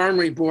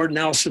Armory board,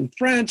 Nelson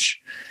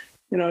French,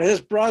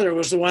 his brother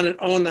was the one that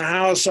owned the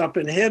house up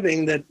in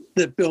Hibbing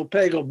that Bill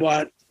Pagel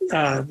bought.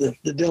 The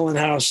Dylan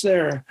house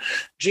there.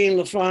 Gene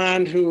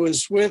LaFond, who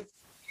was with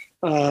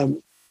Dylan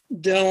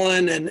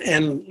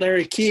and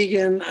Larry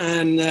Keegan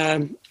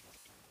on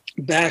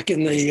back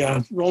in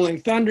the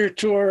Rolling Thunder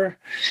tour.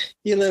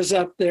 He lives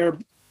up there,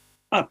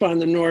 up on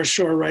the North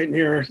Shore right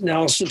near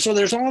Nelson. So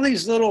there's all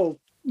these little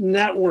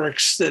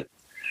networks that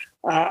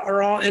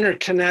are all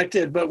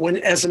interconnected, but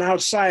as an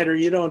outsider,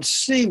 you don't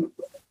see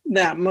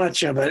that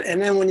much of it.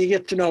 And then when you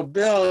get to know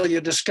Bill, you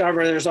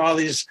discover there's all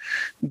these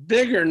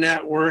bigger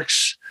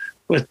networks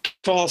with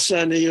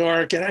Tulsa, New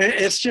York, and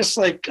it's just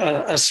like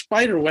a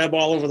spider web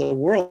all over the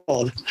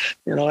world.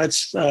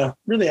 It's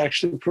really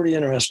actually pretty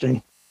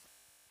interesting.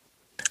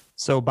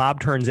 So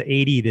Bob turns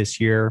 80 this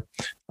year.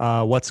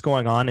 What's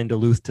going on in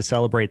Duluth to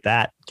celebrate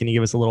that? Can you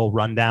give us a little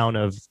rundown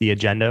of the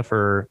agenda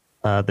for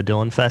the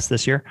Dylan Fest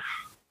this year?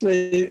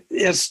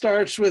 It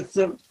starts with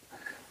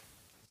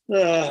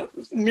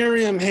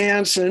Miriam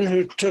Hansen,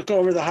 who took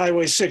over the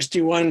Highway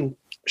 61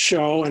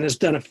 show and has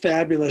done a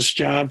fabulous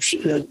job.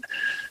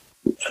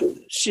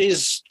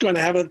 She's going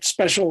to have a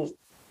special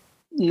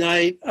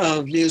night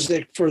of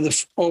music for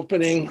the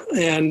opening,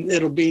 and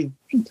it'll be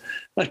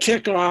a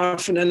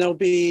kickoff, and then there'll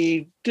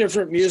be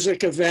different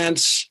music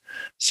events,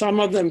 some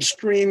of them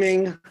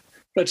streaming,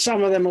 but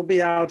some of them will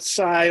be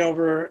outside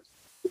over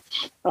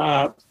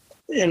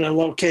in a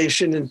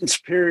location in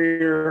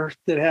Superior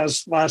that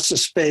has lots of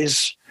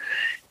space.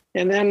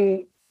 And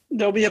then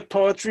there'll be a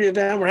poetry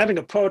event. We're having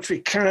a poetry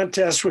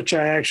contest, which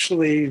I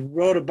actually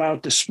wrote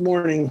about this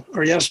morning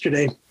or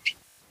yesterday.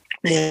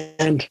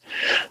 And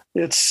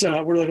it's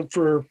we're looking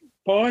for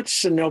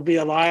poets, and there'll be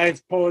a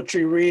live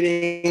poetry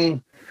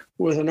reading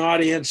with an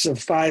audience of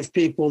 5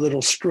 people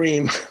that'll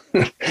stream.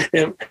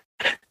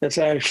 It's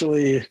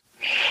actually,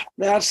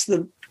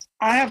 I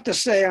have to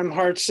say I'm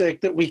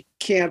heartsick that we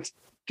can't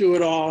do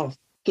it all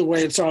the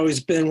way it's always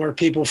been, where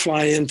people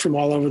fly in from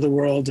all over the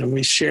world and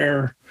we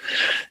share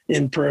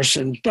in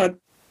person. But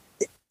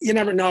you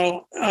never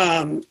know.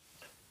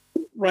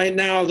 Right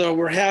now, though,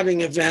 we're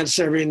having events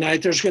every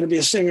night. There's going to be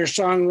a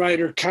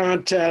singer-songwriter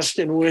contest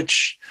in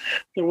which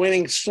the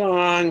winning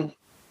song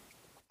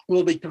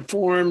will be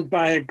performed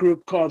by a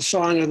group called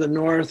Song of the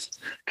North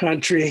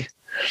Country.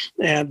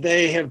 And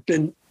they have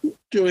been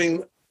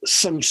doing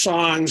some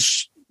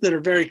songs that are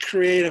very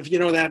creative,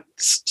 that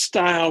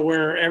style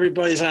where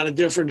everybody's on a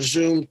different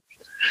Zoom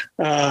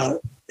and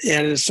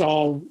it's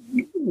all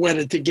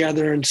wedded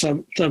together and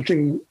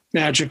something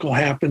magical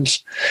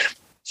happens.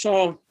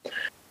 So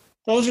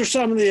those are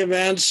some of the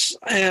events,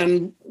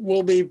 and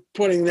we'll be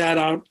putting that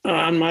out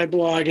on my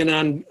blog, and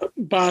on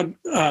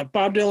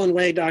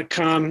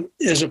bobdylanway.com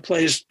is a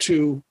place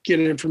to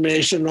get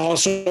information.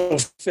 Also,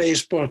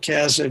 Facebook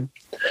has a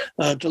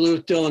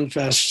Duluth Dylan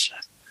Fest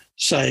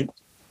site.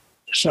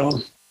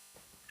 So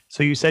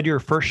you said your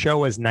first show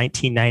was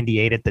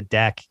 1998 at the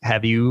Deck.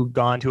 Have you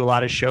gone to a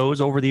lot of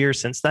shows over the years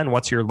since then?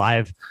 What's your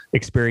live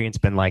experience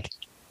been like?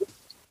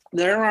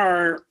 There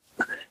are,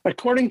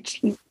 according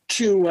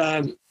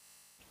to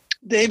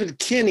David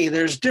Kinney,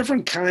 there's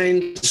different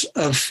kinds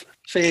of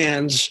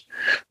fans.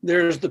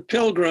 There's the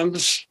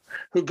pilgrims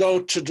who go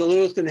to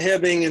Duluth and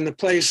Hibbing and the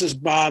places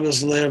Bob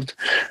has lived.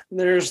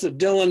 There's the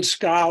Dylan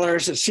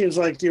scholars. It seems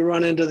like you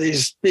run into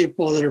these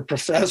people that are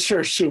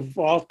professors who've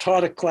all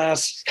taught a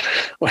class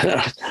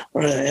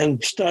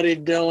and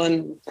studied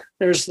Dylan.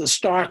 There's the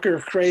stalker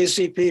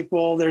crazy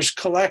people. There's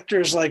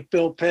collectors like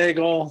Bill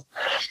Pagel.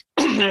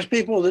 There's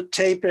people that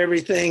tape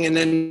everything and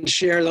then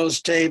share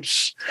those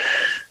tapes.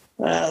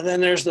 Then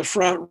there's the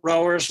front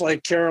rowers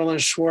like Carolyn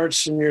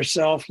Schwartz and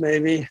yourself,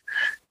 maybe.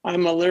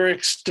 I'm a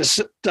lyrics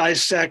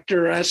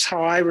dissector. That's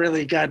how I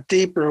really got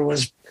deeper,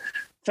 was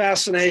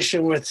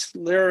fascination with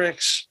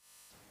lyrics.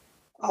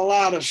 A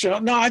lot of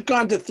shows. No, I've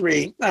gone to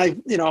 3.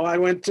 I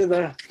went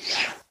to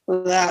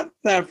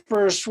that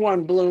first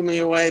one blew me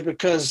away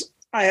because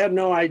I had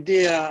no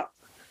idea.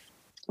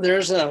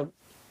 There's a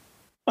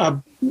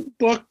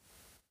book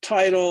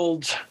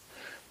titled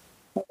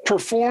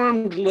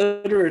Performed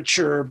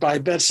Literature by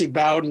Betsy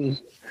Bowden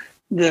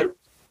that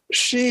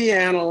she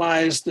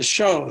analyzed the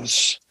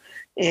shows.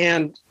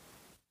 And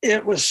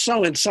it was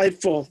so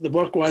insightful, the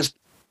book was,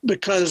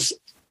 because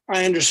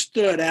I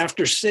understood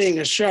after seeing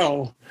a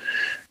show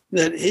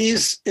that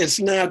it's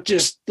not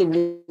just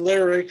the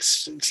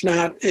lyrics, it's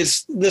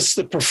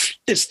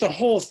the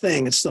whole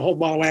thing, it's the whole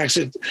ball of wax.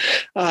 And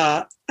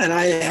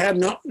I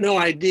had no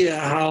idea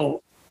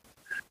how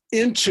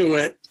into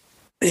it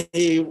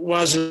he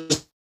was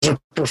as a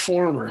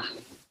performer.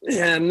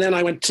 And then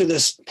I went to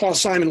this Paul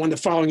Simon one the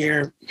following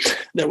year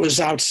that was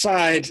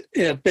outside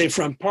at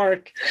Bayfront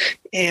Park.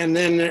 And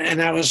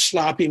that was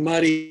Sloppy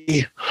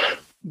Muddy.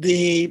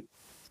 The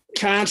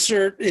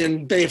concert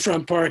in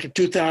Bayfront Park in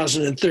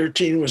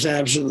 2013 was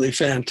absolutely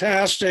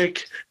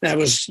fantastic.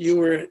 You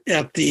were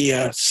at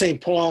the St.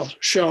 Paul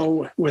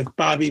show with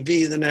Bobby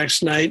V the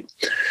next night.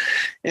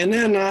 And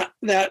then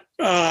that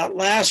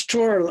last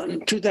tour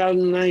in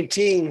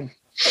 2019,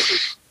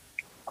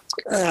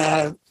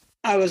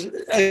 I was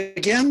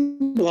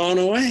again blown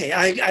away.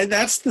 I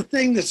that's the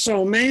thing that's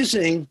so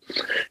amazing.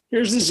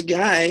 Here's this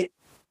guy,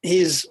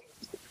 he's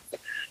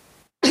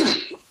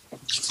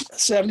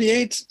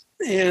 78,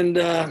 and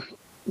it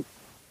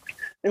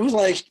was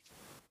like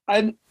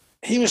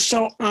he was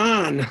so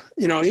on,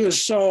 he was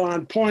so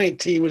on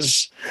point. He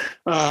was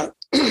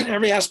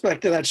every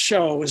aspect of that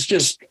show was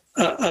just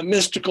a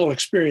mystical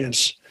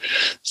experience.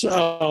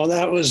 So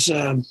that was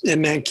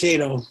in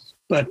Mankato,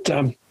 but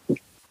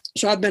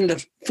so I've been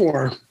to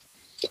 4.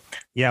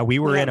 Yeah, we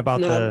were in about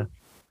the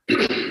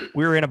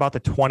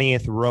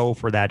 20th row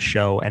for that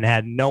show and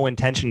had no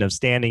intention of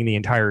standing the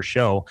entire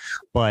show,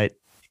 but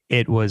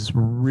it was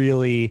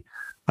really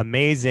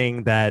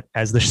amazing that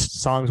as the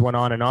songs went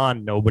on and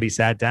on, nobody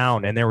sat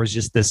down, and there was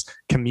just this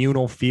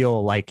communal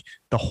feel, like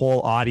the whole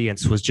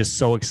audience was just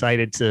so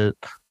excited to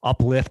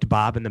uplift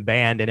Bob and the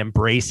band and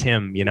embrace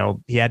him.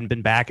 He hadn't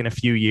been back in a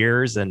few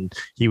years and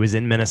he was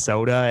in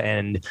Minnesota,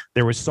 and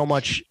there was so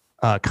much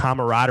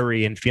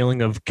camaraderie and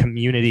feeling of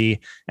community.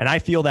 And I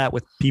feel that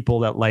with people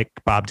that like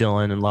Bob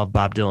Dylan and love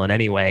Bob Dylan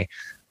anyway.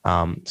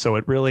 So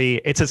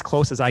it's as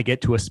close as I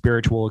get to a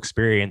spiritual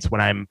experience when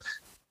I'm,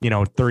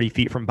 30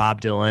 feet from Bob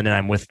Dylan and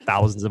I'm with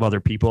thousands of other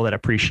people that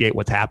appreciate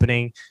what's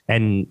happening.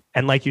 And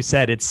like you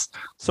said, it's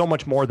so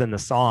much more than the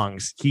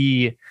songs.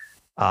 He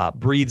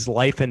breathes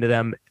life into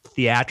them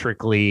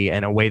theatrically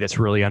in a way that's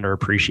really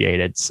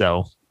underappreciated.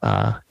 So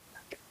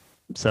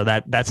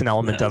that's an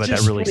element of it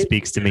that really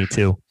speaks to me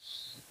too.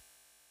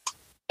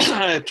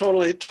 I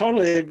totally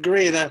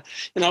agree that,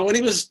 when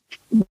he was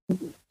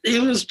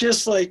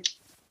just like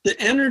the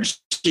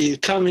energy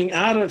coming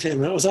out of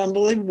him. It was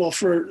unbelievable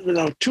for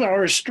 2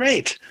 hours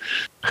straight.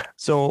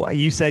 So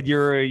you said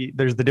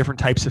there's the different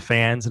types of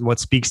fans, and what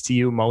speaks to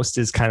you most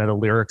is kind of the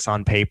lyrics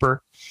on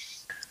paper.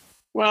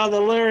 Well,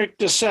 the lyric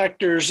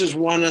dissectors is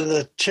one of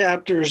the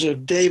chapters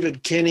of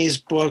David Kinney's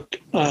book,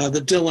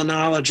 The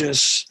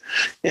Dylanologists,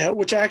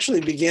 which actually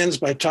begins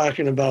by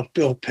talking about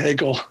Bill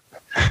Pagel.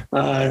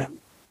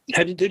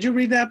 Did you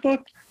read that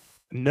book?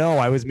 No,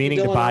 I was meaning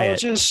to buy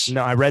it.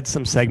 No, I read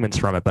some segments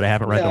from it, but I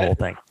haven't read the whole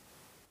thing.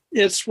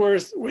 It's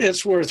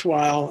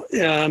worthwhile.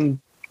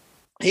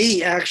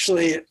 He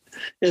actually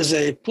is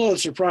a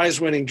Pulitzer Prize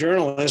winning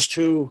journalist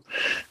who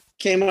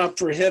came up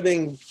for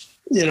Hibbing,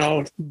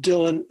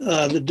 Dylan,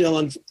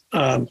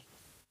 the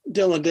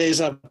Dylan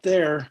days up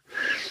there,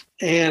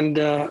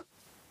 and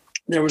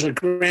there was a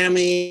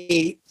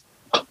Grammy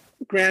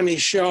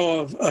show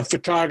of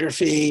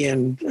photography,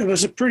 and it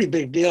was a pretty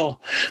big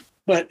deal.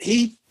 But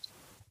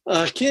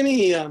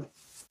Kinney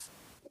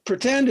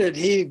pretended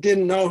he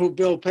didn't know who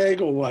Bill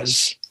Pagel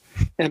was.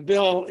 And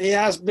he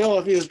asked Bill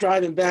if he was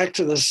driving back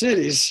to the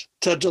cities,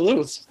 to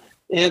Duluth.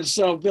 And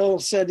so Bill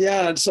said,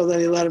 yeah. And so then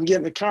he let him get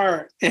in the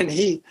car. And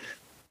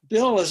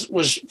Bill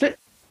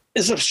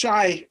is a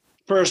shy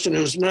person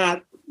who's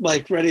not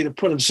like ready to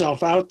put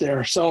himself out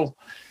there. So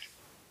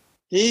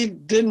he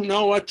didn't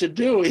know what to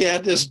do. He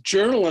had this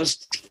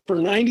journalist for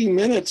 90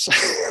 minutes.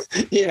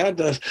 He had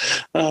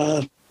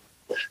to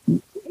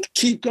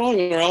keep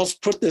going or else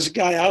put this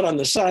guy out on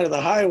the side of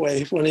the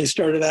highway when he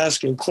started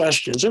asking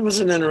questions. It was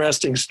an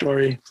interesting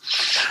story.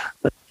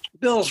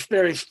 Bill's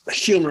very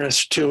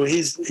humorous too.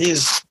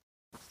 He's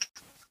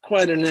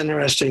quite an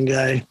interesting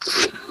guy.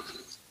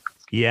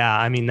 Yeah,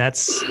 I mean,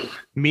 that's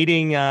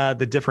meeting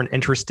the different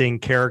interesting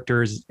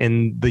characters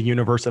in the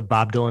universe of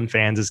Bob Dylan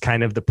fans is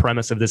kind of the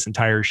premise of this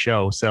entire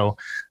show. So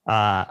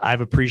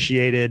I've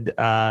appreciated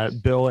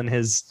Bill and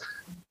his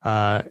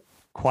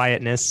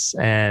quietness,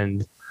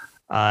 and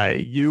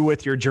you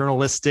with your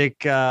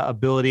journalistic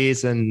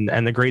abilities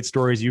and the great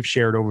stories you've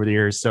shared over the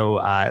years.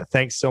 So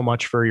thanks so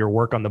much for your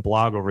work on the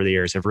blog over the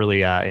years. I've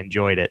really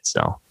enjoyed it.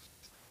 So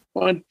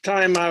one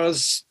time I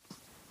was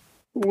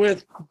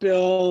with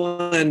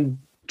Bill and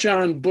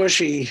John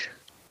Bushy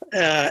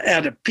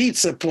at a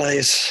pizza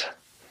place,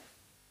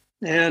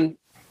 and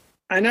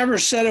I never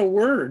said a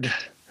word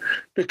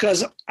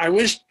because I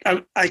wished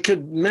I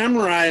could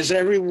memorize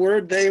every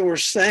word they were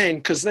saying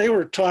because they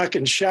were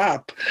talking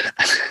shop.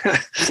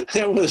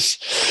 It was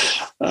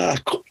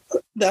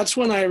that's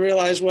when I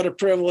realized what a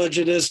privilege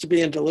it is to be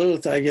in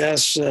Duluth, I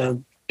guess,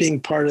 being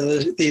part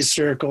of these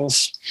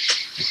circles.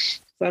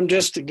 I'm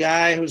just a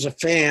guy who's a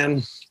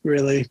fan,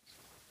 really.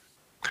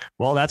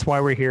 Well, that's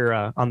why we're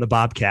here on the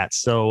Bobcats.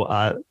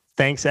 So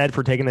thanks, Ed,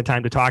 for taking the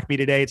time to talk to me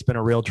today. It's been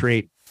a real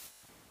treat.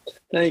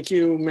 Thank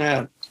you,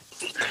 Matt.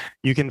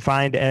 You can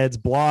find Ed's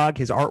blog,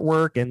 his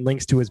artwork, and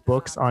links to his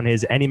books on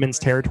his Anyman's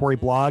Territory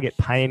blog at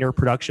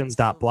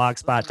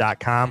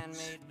pioneerproductions.blogspot.com.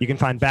 You can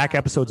find back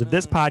episodes of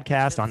this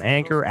podcast on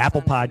Anchor,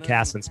 Apple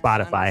Podcasts, and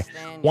Spotify.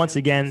 Once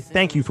again,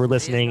 thank you for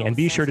listening, and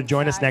be sure to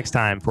join us next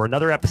time for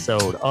another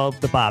episode of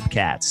the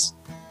Bobcats.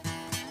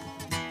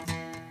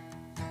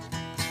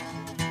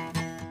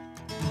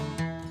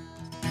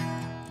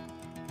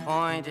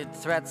 Pointed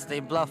threats they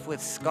bluff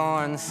with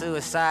scorn.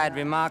 Suicide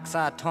remarks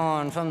are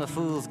torn from the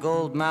fool's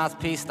gold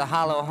mouthpiece. The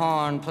hollow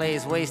horn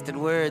plays wasted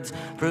words,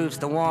 proves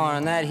to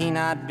warn that he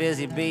not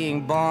busy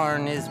being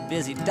born is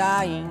busy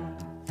dying.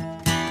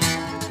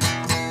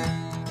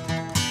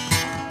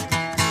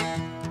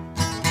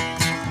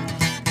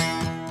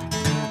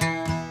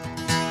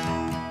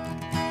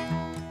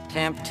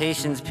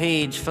 Temptation's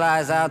page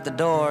flies out the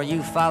door.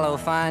 You follow,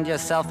 find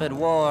yourself at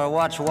war.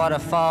 Watch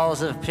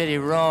waterfalls of pity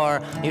roar.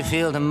 You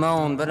feel to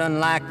moan, but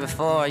unlike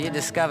before, you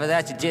discover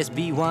that you just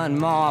be one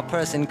more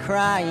person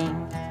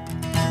crying.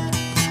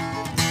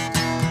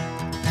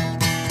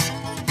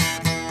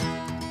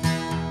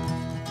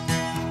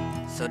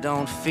 So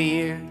don't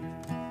fear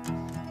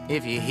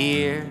if you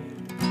hear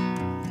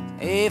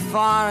a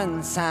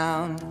foreign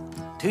sound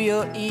to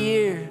your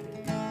ear.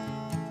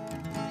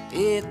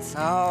 It's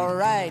all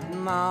right,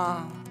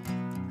 Ma,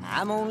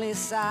 I'm only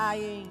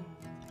sighing.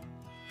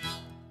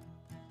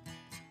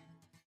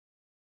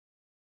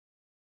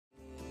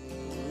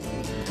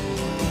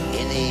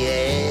 In the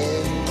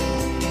air,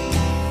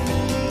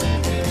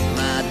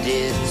 my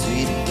dear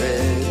sweet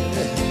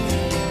bird,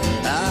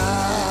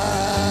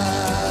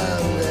 I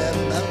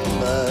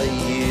remember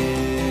you.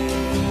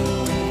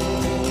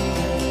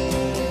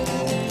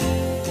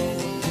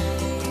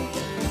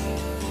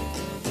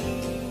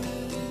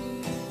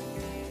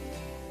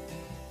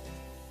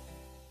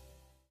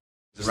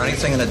 Is there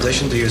anything in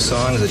addition to your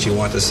songs that you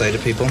want to say to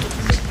people?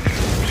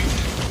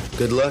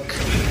 Good luck.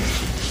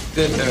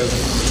 Good.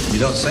 You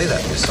don't say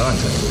that in your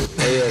songs.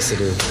 Oh, yes, I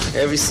do.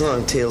 Every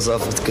song tails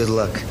off with good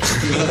luck.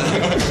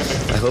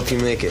 I hope you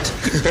make it.